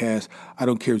podcast. I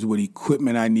don't care what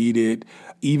equipment I needed.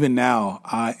 Even now,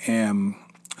 I am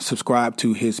subscribed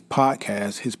to his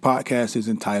podcast. His podcast is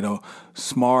entitled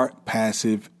Smart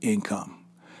Passive Income.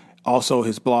 Also,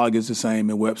 his blog is the same,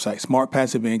 and website,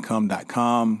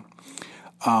 smartpassiveincome.com.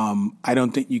 I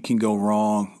don't think you can go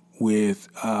wrong with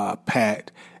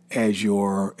Pat as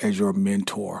your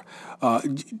mentor.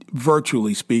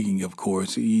 Virtually speaking, of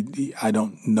course, I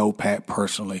don't know Pat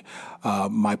personally.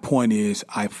 My point is,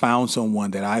 I found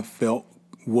someone that I felt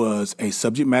was a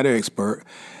subject matter expert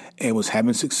and was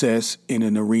having success in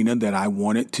an arena that I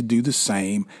wanted to do the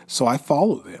same. So I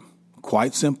followed them.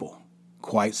 Quite simple.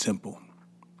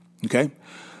 Okay.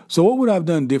 So what would I have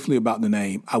done differently about the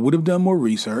name? I would have done more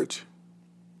research.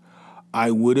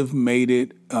 I would have made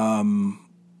it,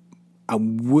 I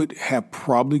would have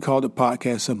probably called the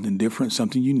podcast something different,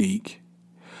 something unique.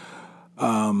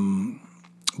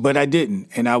 But I didn't.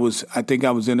 And I think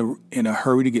I was in a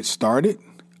hurry to get started.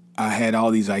 I had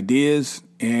all these ideas,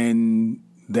 and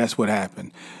that's what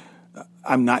happened.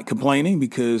 I'm not complaining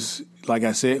because, like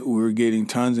I said, we're getting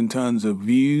tons and tons of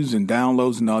views and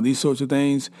downloads and all these sorts of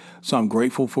things. So I'm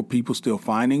grateful for people still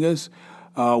finding us.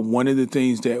 One of the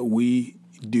things that we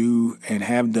do and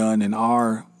have done in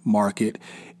our market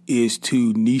is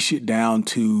to niche it down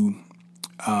to,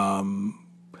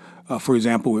 for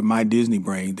example, with My Disney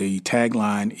Brain, the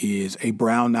tagline is a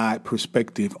brown-eyed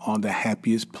perspective on the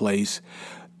happiest place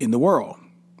in the world.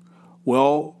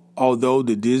 Well, although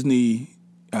the Disney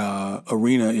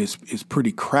arena is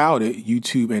pretty crowded,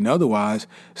 YouTube and otherwise,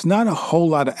 it's not a whole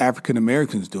lot of African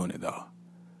Americans doing it, though.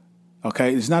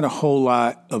 Okay, it's not a whole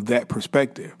lot of that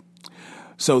perspective.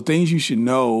 So things you should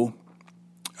know.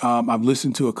 I've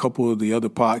listened to a couple of the other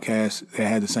podcasts that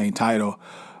had the same title.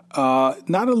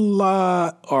 Not a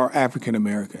lot are African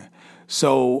American.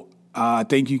 So I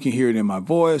think you can hear it in my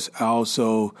voice. I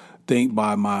also think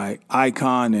by my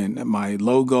icon and my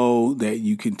logo that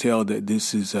you can tell that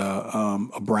this is a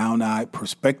brown-eyed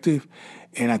perspective.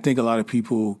 And I think a lot of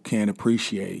people can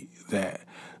appreciate that.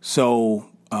 So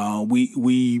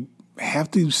we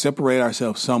have to separate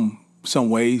ourselves some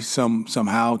way,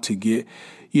 somehow to get,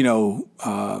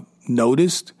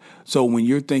 noticed. So when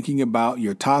you're thinking about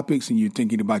your topics and you're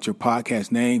thinking about your podcast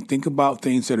name, think about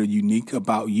things that are unique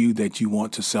about you that you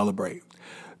want to celebrate.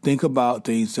 Think about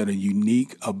things that are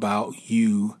unique about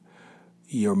you,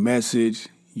 your message,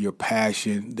 your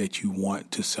passion that you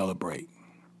want to celebrate.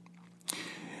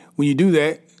 When you do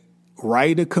that,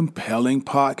 write a compelling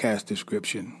podcast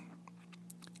description.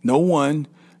 No one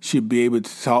should be able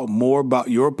to talk more about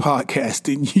your podcast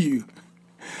than you.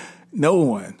 No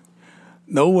one.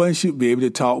 No one should be able to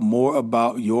talk more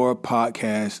about your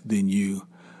podcast than you.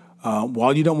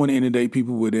 While you don't want to inundate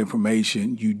people with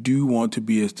information, you do want to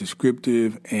be as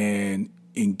descriptive and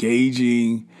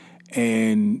engaging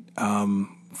and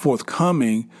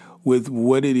forthcoming with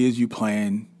what it is you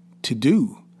plan to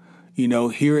do.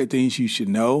 Here at Things You Should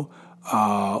Know,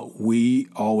 we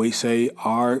always say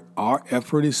our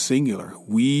effort is singular.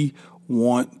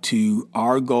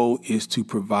 Our goal is to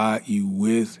provide you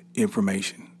with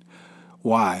information.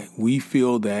 Why? We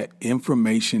feel that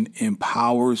information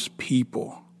empowers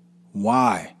people.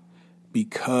 Why?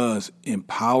 Because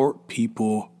empowered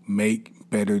people make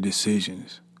better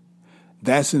decisions.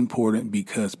 That's important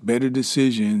because better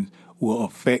decisions will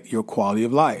affect your quality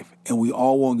of life. And we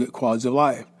all want good quality of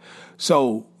life.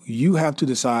 So you have to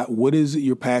decide what is it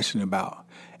you're passionate about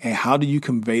and how do you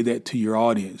convey that to your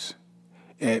audience.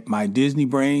 At My Disney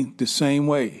Brain, the same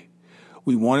way.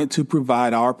 We wanted to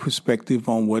provide our perspective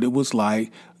on what it was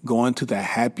like going to the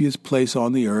happiest place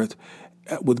on the earth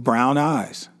with brown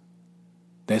eyes.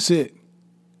 That's it.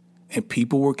 And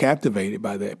people were captivated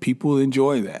by that. People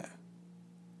enjoy that.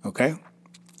 Okay?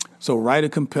 So write a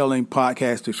compelling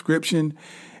podcast description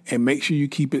and make sure you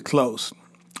keep it close.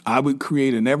 I would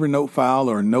create an Evernote file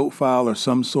or a note file or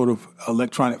some sort of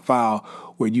electronic file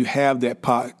where you have that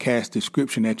podcast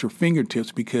description at your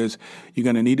fingertips because you're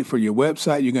going to need it for your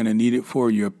website. You're going to need it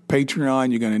for your Patreon.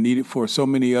 You're going to need it for so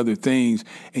many other things.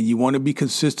 And you want to be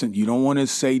consistent. You don't want to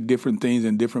say different things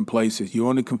in different places. You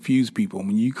want to confuse people.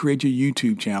 When you create your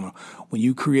YouTube channel, when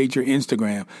you create your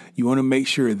Instagram, you want to make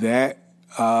sure that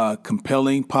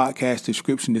compelling podcast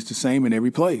description is the same in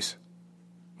every place.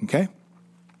 Okay?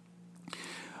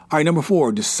 All right, number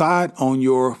 4, decide on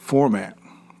your format.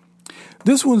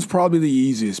 This one's probably the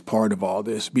easiest part of all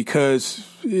this because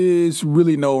it's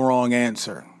really no wrong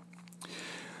answer.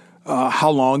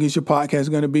 How long is your podcast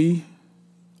going to be?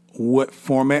 What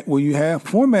format will you have?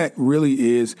 Format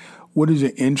really is, what is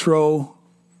your intro?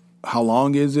 How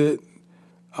long is it?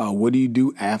 What do you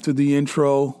do after the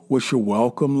intro? What's your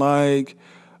welcome like?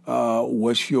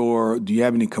 Do you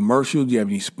have any commercials? Do you have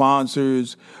any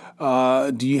sponsors?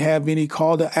 Do you have any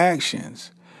call to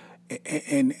actions?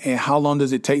 And how long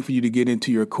does it take for you to get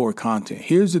into your core content?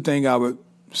 Here's the thing I would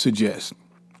suggest.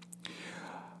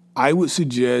 I would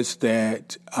suggest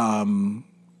that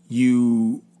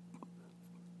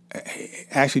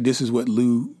this is what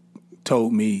Lou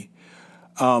told me.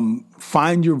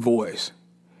 Find your voice.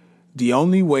 The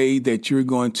only way that you're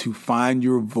going to find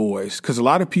your voice, because a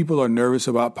lot of people are nervous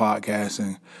about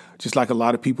podcasting, just like a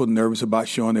lot of people are nervous about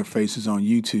showing their faces on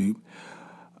YouTube.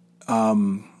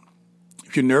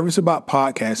 If you're nervous about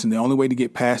podcasting, the only way to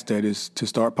get past that is to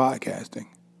start podcasting.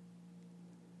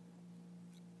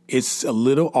 It's a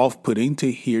little off-putting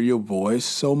to hear your voice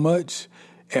so much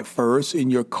at first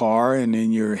in your car and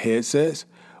in your headsets,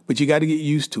 but you got to get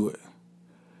used to it.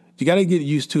 You got to get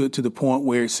used to it to the point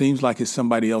where it seems like it's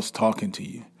somebody else talking to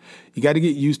you. You got to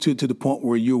get used to it to the point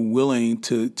where you're willing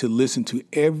to listen to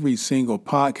every single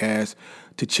podcast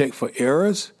to check for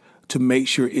errors, to make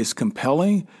sure it's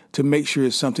compelling, to make sure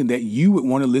it's something that you would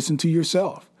want to listen to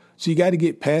yourself. So you got to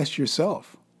get past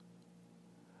yourself.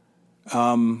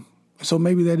 So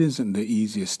maybe that isn't the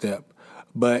easiest step,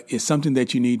 but it's something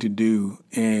that you need to do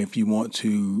if you want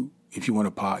to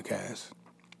podcast.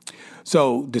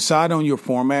 So decide on your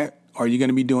format. Are you going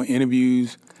to be doing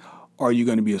interviews? Are you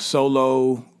going to be a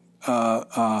solo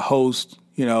host?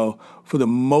 For the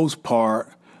most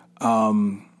part,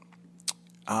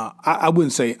 I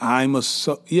wouldn't say I'm a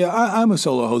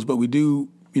solo host, but we do,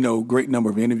 great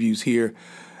number of interviews here.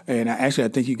 And I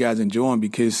think you guys enjoy them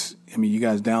because, you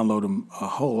guys download them a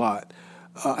whole lot.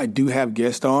 I do have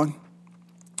guests on,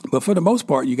 but for the most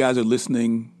part, you guys are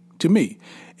listening to me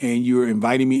and you're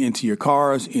inviting me into your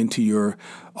cars, into your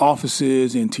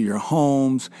offices, into your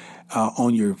homes,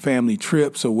 on your family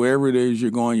trips or wherever it is you're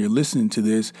going, you're listening to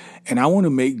this. And I want to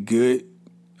make good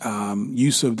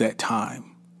use of that time.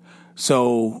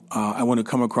 So I want to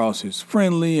come across as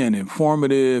friendly and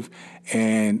informative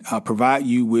and provide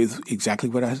you with exactly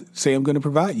what I say I'm going to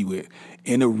provide you with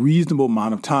in a reasonable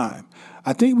amount of time.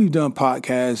 I think we've done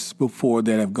podcasts before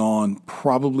that have gone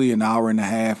probably an hour and a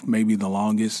half, maybe the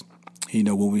longest,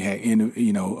 when we had,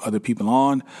 other people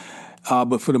on.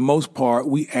 But for the most part,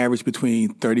 we average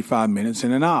between 35 minutes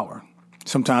and an hour.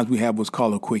 Sometimes we have what's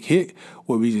called a quick hit,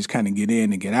 where we just kind of get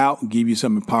in and get out, give you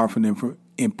some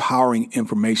empowering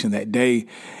information that day,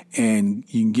 and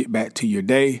you can get back to your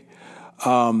day.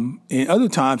 And other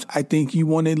times, I think you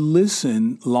want to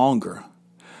listen longer.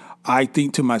 I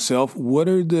think to myself, what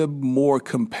are the more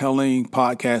compelling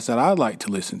podcasts that I like to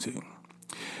listen to?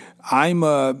 I'm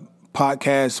a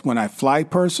podcast when I fly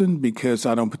person because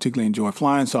I don't particularly enjoy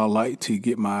flying, so I like to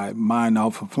get my mind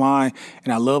off of flying,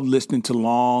 and I love listening to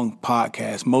long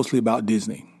podcasts, mostly about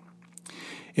Disney.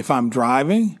 If I'm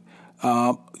driving,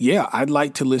 I'd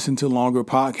like to listen to longer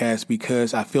podcasts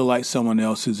because I feel like someone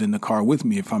else is in the car with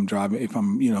me if I'm driving, if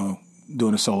I'm,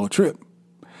 doing a solo trip.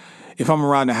 If I'm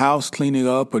around the house cleaning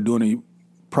up or doing a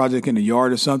project in the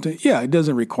yard or something, it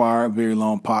doesn't require a very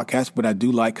long podcast, but I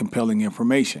do like compelling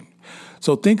information.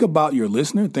 So think about your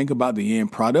listener, think about the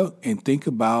end product, and think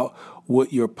about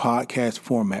what your podcast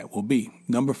format will be.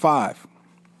 Number five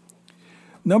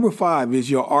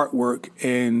is your artwork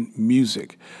and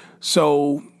music.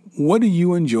 So what do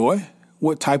you enjoy?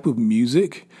 What type of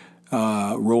music,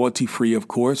 royalty-free, of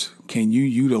course, can you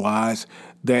utilize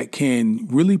that can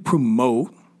really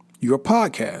promote your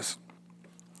podcast?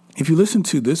 If you listen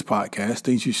to this podcast,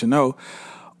 Things You Should Know,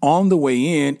 on the way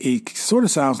in, it sort of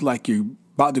sounds like you're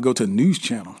about to go to a news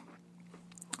channel.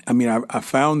 I mean, I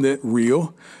found it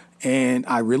real, and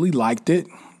I really liked it.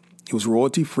 It was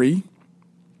royalty-free.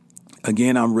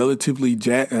 Again, I'm relatively,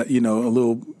 a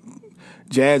little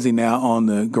jazzy now on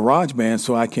the GarageBand,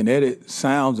 so I can edit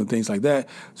sounds and things like that.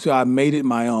 So I made it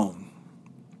my own.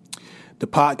 The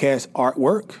podcast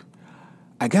artwork,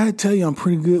 I got to tell you, I'm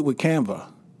pretty good with Canva.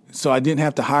 So I didn't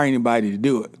have to hire anybody to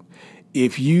do it.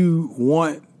 If you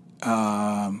want,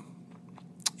 I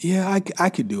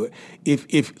could do it.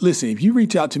 If you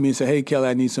reach out to me and say, hey, Kelly,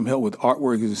 I need some help with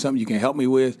artwork. Is there something you can help me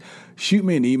with? Shoot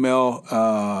me an email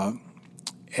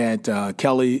at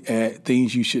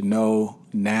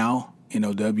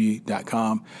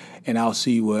kelly@thingsyousshouldknow.com, and I'll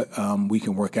see what we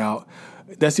can work out.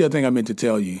 That's the other thing I meant to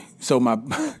tell you. So my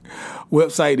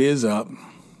website is up,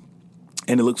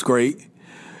 and it looks great.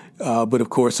 But, of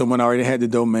course, someone already had the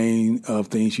domain of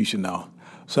Things You Should Know.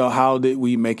 So how did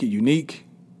we make it unique?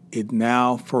 It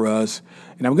now for us,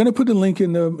 and I'm going to put the link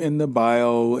in the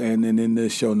bio and then in the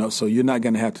show notes, so you're not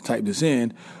going to have to type this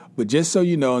in. But just so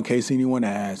you know, in case anyone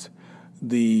asks,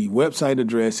 the website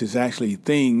address is actually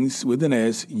Things with an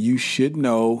S You Should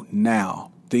Know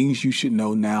Now.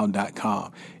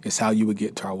 ThingsYouShouldKnowNow.com. It's how you would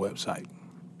get to our website.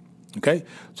 Okay?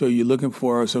 So you're looking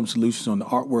for some solutions on the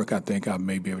artwork, I think I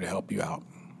may be able to help you out.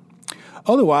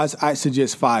 Otherwise, I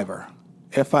suggest Fiverr,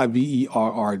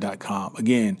 Fiverr.com.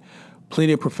 Again,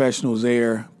 plenty of professionals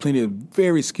there, plenty of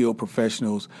very skilled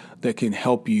professionals that can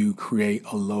help you create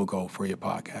a logo for your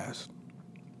podcast.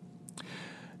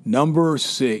 Number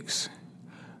six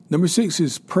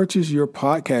is purchase your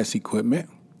podcast equipment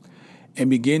and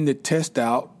begin to test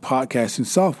out podcasting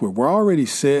software. We already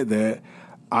said that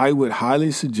I would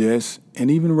highly suggest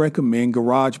and even recommend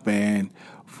GarageBand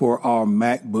for our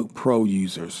MacBook Pro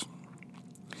users.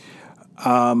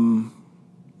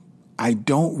 I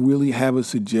don't really have a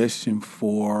suggestion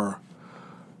for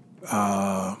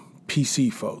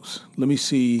PC folks. Let me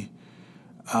see.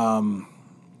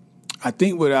 I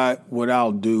think what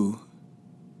I'll do.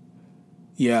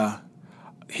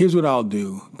 Here's what I'll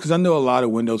do, because I know a lot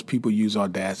of Windows people use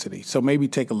Audacity. So maybe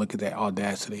take a look at that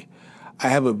Audacity. I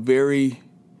have a very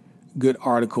good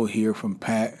article here from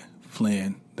Pat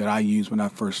Flynn that I used when I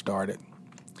first started.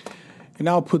 And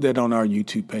I'll put that on our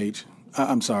YouTube page.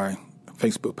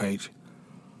 Facebook page.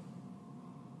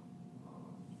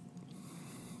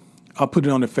 I'll put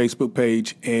it on the Facebook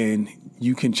page, and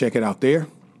you can check it out there.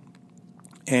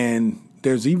 And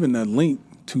there's even a link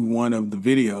to one of the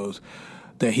videos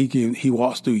that he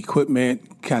walks through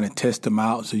equipment, kind of test them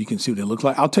out so you can see what they look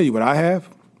like. I'll tell you what I have.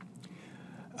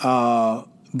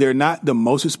 They're not the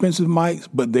most expensive mics,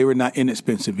 but they were not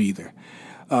inexpensive either.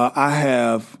 I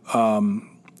have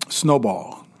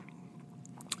Snowball.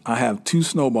 I have two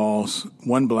Snowballs,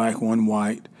 one black, one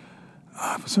white.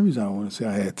 For some reason, I don't want to say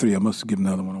I had three. I must have given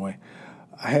another one away.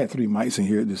 I had three mics in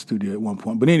here at the studio at one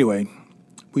point. But anyway,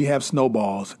 we have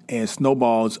Snowballs, and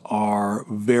Snowballs are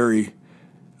very,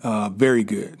 very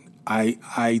good.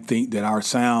 I think that our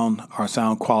sound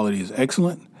quality is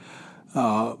excellent.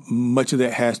 Much of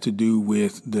that has to do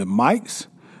with the mics.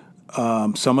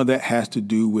 Some of that has to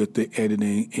do with the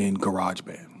editing in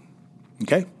GarageBand.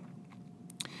 Okay?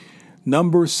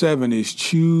 Number 7 is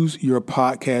choose your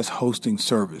podcast hosting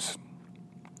service.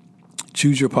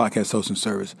 Choose your podcast hosting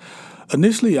service.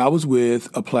 Initially, I was with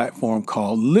a platform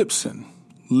called Libsyn.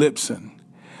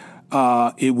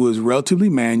 It was relatively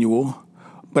manual,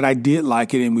 But I did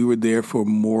like it, and we were there for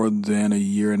more than a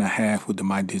year and a half with the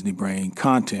My Disney Brain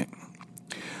content.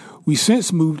 We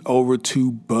since moved over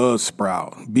to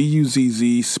Buzzsprout,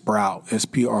 B-U-Z-Z Sprout,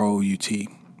 S-P-R-O-U-T.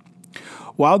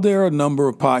 While there are a number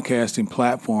of podcasting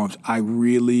platforms, I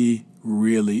really,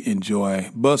 really enjoy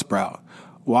Buzzsprout.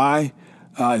 Why?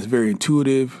 It's very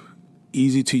intuitive,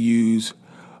 easy to use.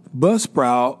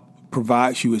 Buzzsprout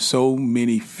provides you with so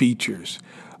many features.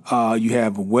 You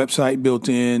have a website built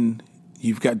in.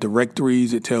 You've got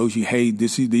directories that tells you, hey,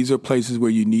 these are places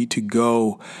where you need to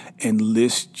go and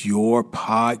list your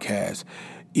podcast.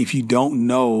 If you don't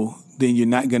know, then you're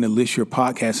not going to list your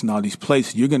podcast in all these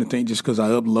places. You're going to think just because I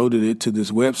uploaded it to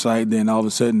this website, then all of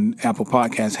a sudden Apple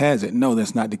Podcasts has it. No,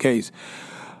 that's not the case.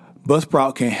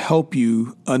 Buzzsprout can help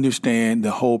you understand the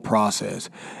whole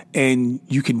process, and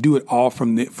you can do it all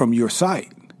from your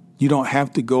site. You don't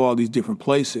have to go all these different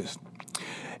places.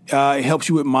 It helps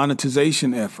you with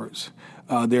monetization efforts.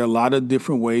 There are a lot of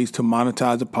different ways to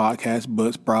monetize a podcast.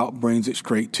 Buzzsprout brings it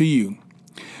straight to you.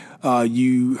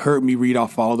 You heard me read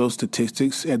off all those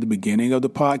statistics at the beginning of the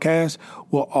podcast.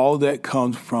 Well, all that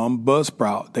comes from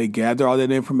Buzzsprout. They gather all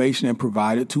that information and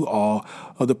provide it to all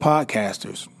of the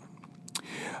podcasters.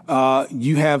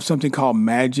 You have something called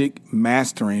Magic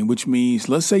Mastering, which means,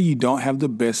 let's say you don't have the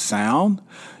best sound,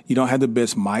 you don't have the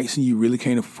best mics, and you really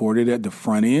can't afford it at the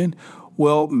front end.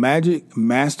 Well, Magic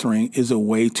Mastering is a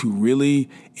way to really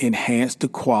enhance the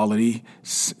quality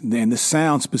and the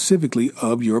sound specifically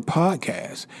of your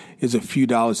podcast. It's a few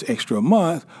dollars extra a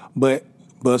month, but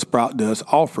Buzzsprout does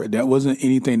offer it. That wasn't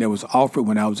anything that was offered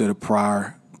when I was at a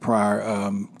prior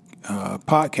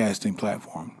podcasting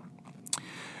platform.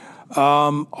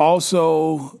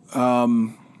 Also,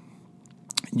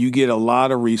 you get a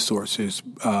lot of resources.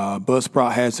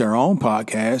 Buzzsprout has their own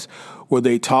podcast where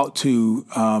they talk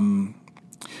to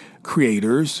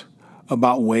creators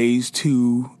about ways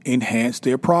to enhance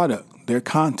their product, their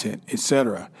content,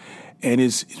 etc. And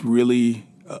it's really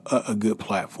a good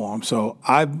platform. So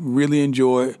I've really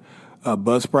enjoyed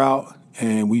Buzzsprout,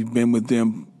 and we've been with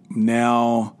them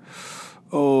now,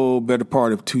 better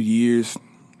part of 2 years,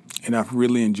 and I've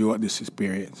really enjoyed this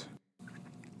experience.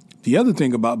 The other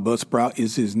thing about Buzzsprout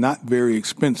is it's not very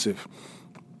expensive.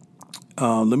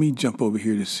 Let me jump over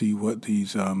here to see what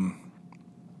these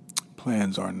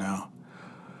plans are now.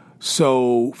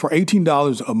 So for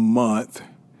 $18 a month,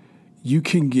 you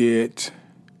can get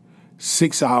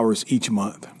 6 hours each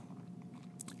month.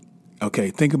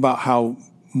 Okay, think about how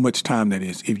much time that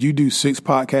is. If you do 6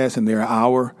 podcasts and they're an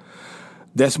hour,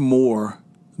 that's more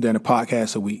than a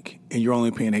podcast a week, and you're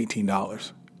only paying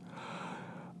 $18.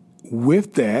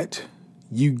 With that,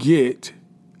 you get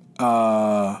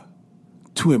to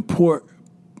import,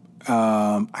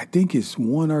 I think it's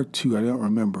 1 or 2, I don't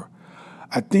remember.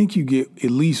 I think you get at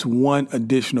least 1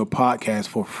 additional podcast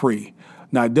for free.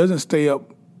 Now, it doesn't stay up,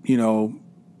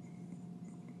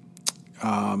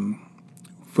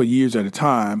 for years at a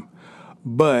time,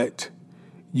 but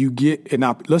you get an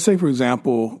let's say, for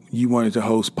example, you wanted to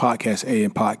host Podcast A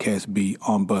and Podcast B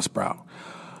on Buzzsprout.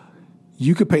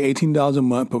 You could pay $18 a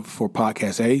month for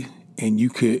Podcast A, and you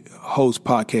could host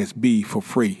Podcast B for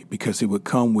free because it would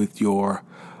come with your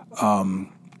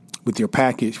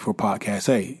package for Podcast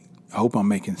A. I hope I'm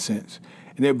making sense.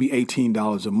 And that would be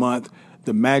 $18 a month.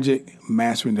 The Magic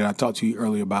Mastering that I talked to you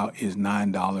earlier about is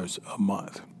 $9 a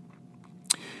month.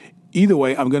 Either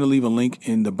way, I'm going to leave a link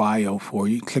in the bio for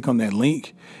you. Click on that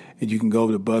link, and you can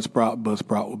go to Buzzsprout.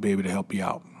 Buzzsprout will be able to help you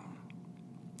out.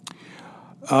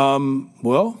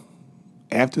 Well,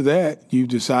 after that, you've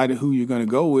decided who you're going to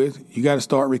go with. You got to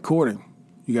start recording.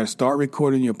 You got to start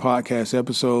recording your podcast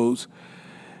episodes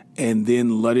and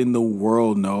then letting the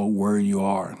world know where you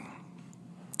are.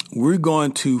 We're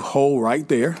going to hold right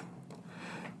there,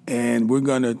 and we're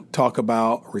going to talk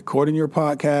about recording your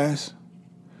podcast,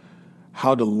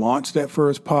 how to launch that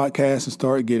first podcast and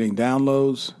start getting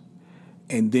downloads,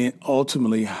 and then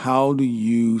ultimately, how do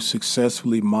you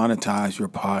successfully monetize your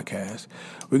podcast?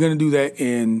 We're going to do that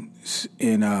in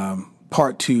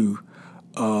part 2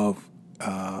 of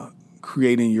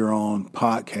creating your own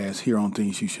podcast here on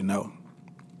Things You Should Know.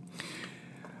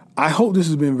 I hope this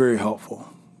has been very helpful.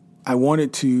 I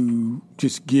wanted to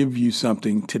just give you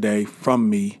something today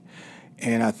from me,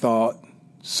 and I thought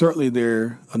certainly there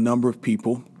are a number of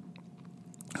people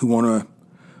who want to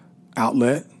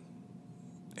outlet,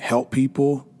 help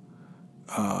people,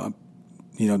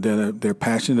 they're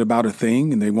passionate about a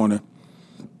thing and they want to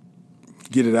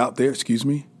get it out there.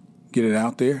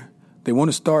 They want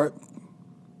to start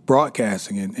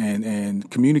broadcasting and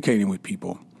communicating with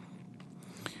people.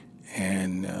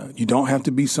 And you don't have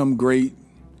to be some great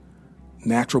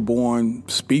natural-born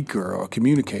speaker or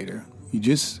communicator. You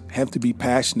just have to be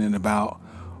passionate about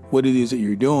what it is that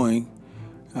you're doing,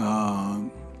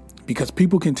 because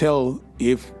people can tell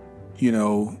if,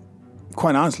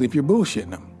 quite honestly, if you're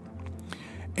bullshitting them.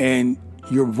 And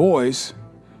your voice,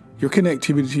 your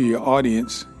connectivity to your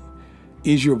audience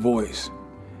is your voice.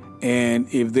 And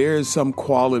if there is some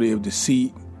quality of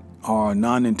deceit or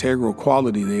non-integral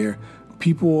quality there,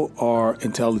 people are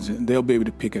intelligent. They'll be able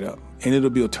to pick it up, and it'll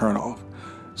be a turnoff.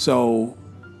 So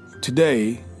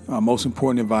today, most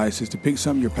important advice is to pick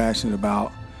something you're passionate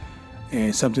about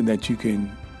and something that you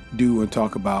can do and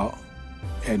talk about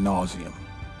ad nauseum.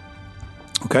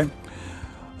 Okay?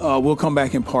 We'll come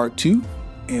back in part 2,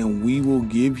 and we will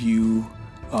give you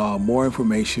more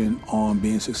information on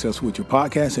being successful with your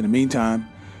podcast. In the meantime,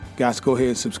 guys, go ahead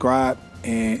and subscribe.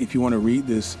 And if you want to read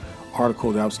this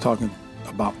article that I was talking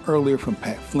about earlier from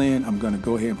Pat Flynn, I'm going to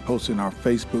go ahead and post it in our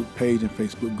Facebook page and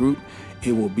Facebook group.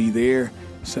 It will be there.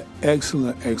 It's an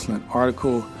excellent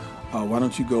article. Why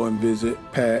don't you go and visit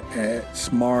Pat at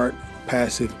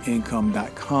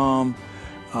smartpassiveincome.com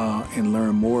and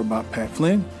learn more about Pat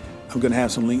Flynn. I'm going to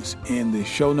have some links in the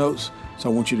show notes, so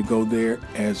I want you to go there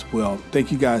as well.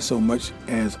 Thank you guys so much,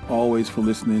 as always, for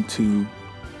listening to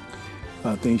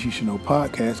Things You Should Know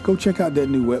podcast. Go check out that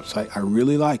new website. I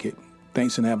really like it.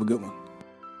 Thanks, and have a good one.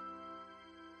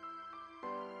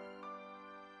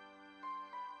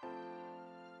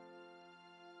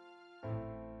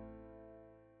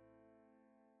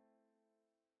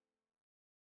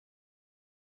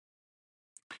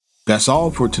 That's all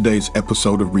for today's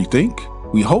episode of Rethink.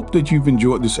 We hope that you've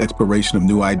enjoyed this exploration of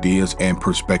new ideas and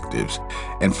perspectives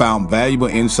and found valuable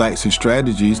insights and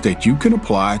strategies that you can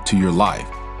apply to your life.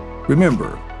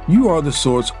 Remember, you are the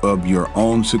source of your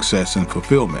own success and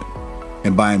fulfillment.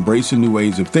 And by embracing new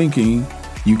ways of thinking,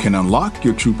 you can unlock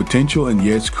your true potential and,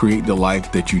 yes, create the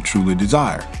life that you truly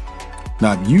desire.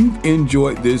 Now, if you've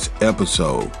enjoyed this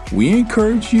episode, we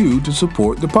encourage you to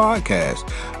support the podcast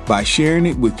by sharing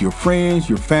it with your friends,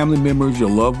 your family members, your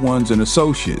loved ones, and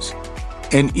associates,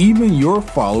 and even your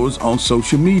followers on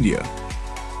social media.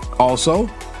 Also,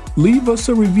 leave us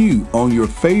a review on your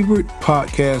favorite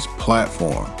podcast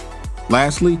platform.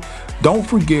 Lastly, don't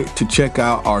forget to check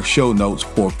out our show notes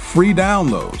for free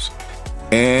downloads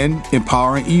and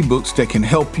empowering ebooks that can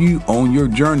help you on your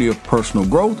journey of personal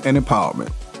growth and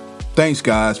empowerment. Thanks,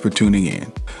 guys, for tuning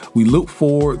in. We look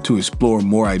forward to exploring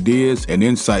more ideas and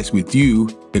insights with you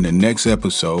in the next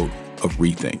episode of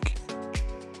Rethink.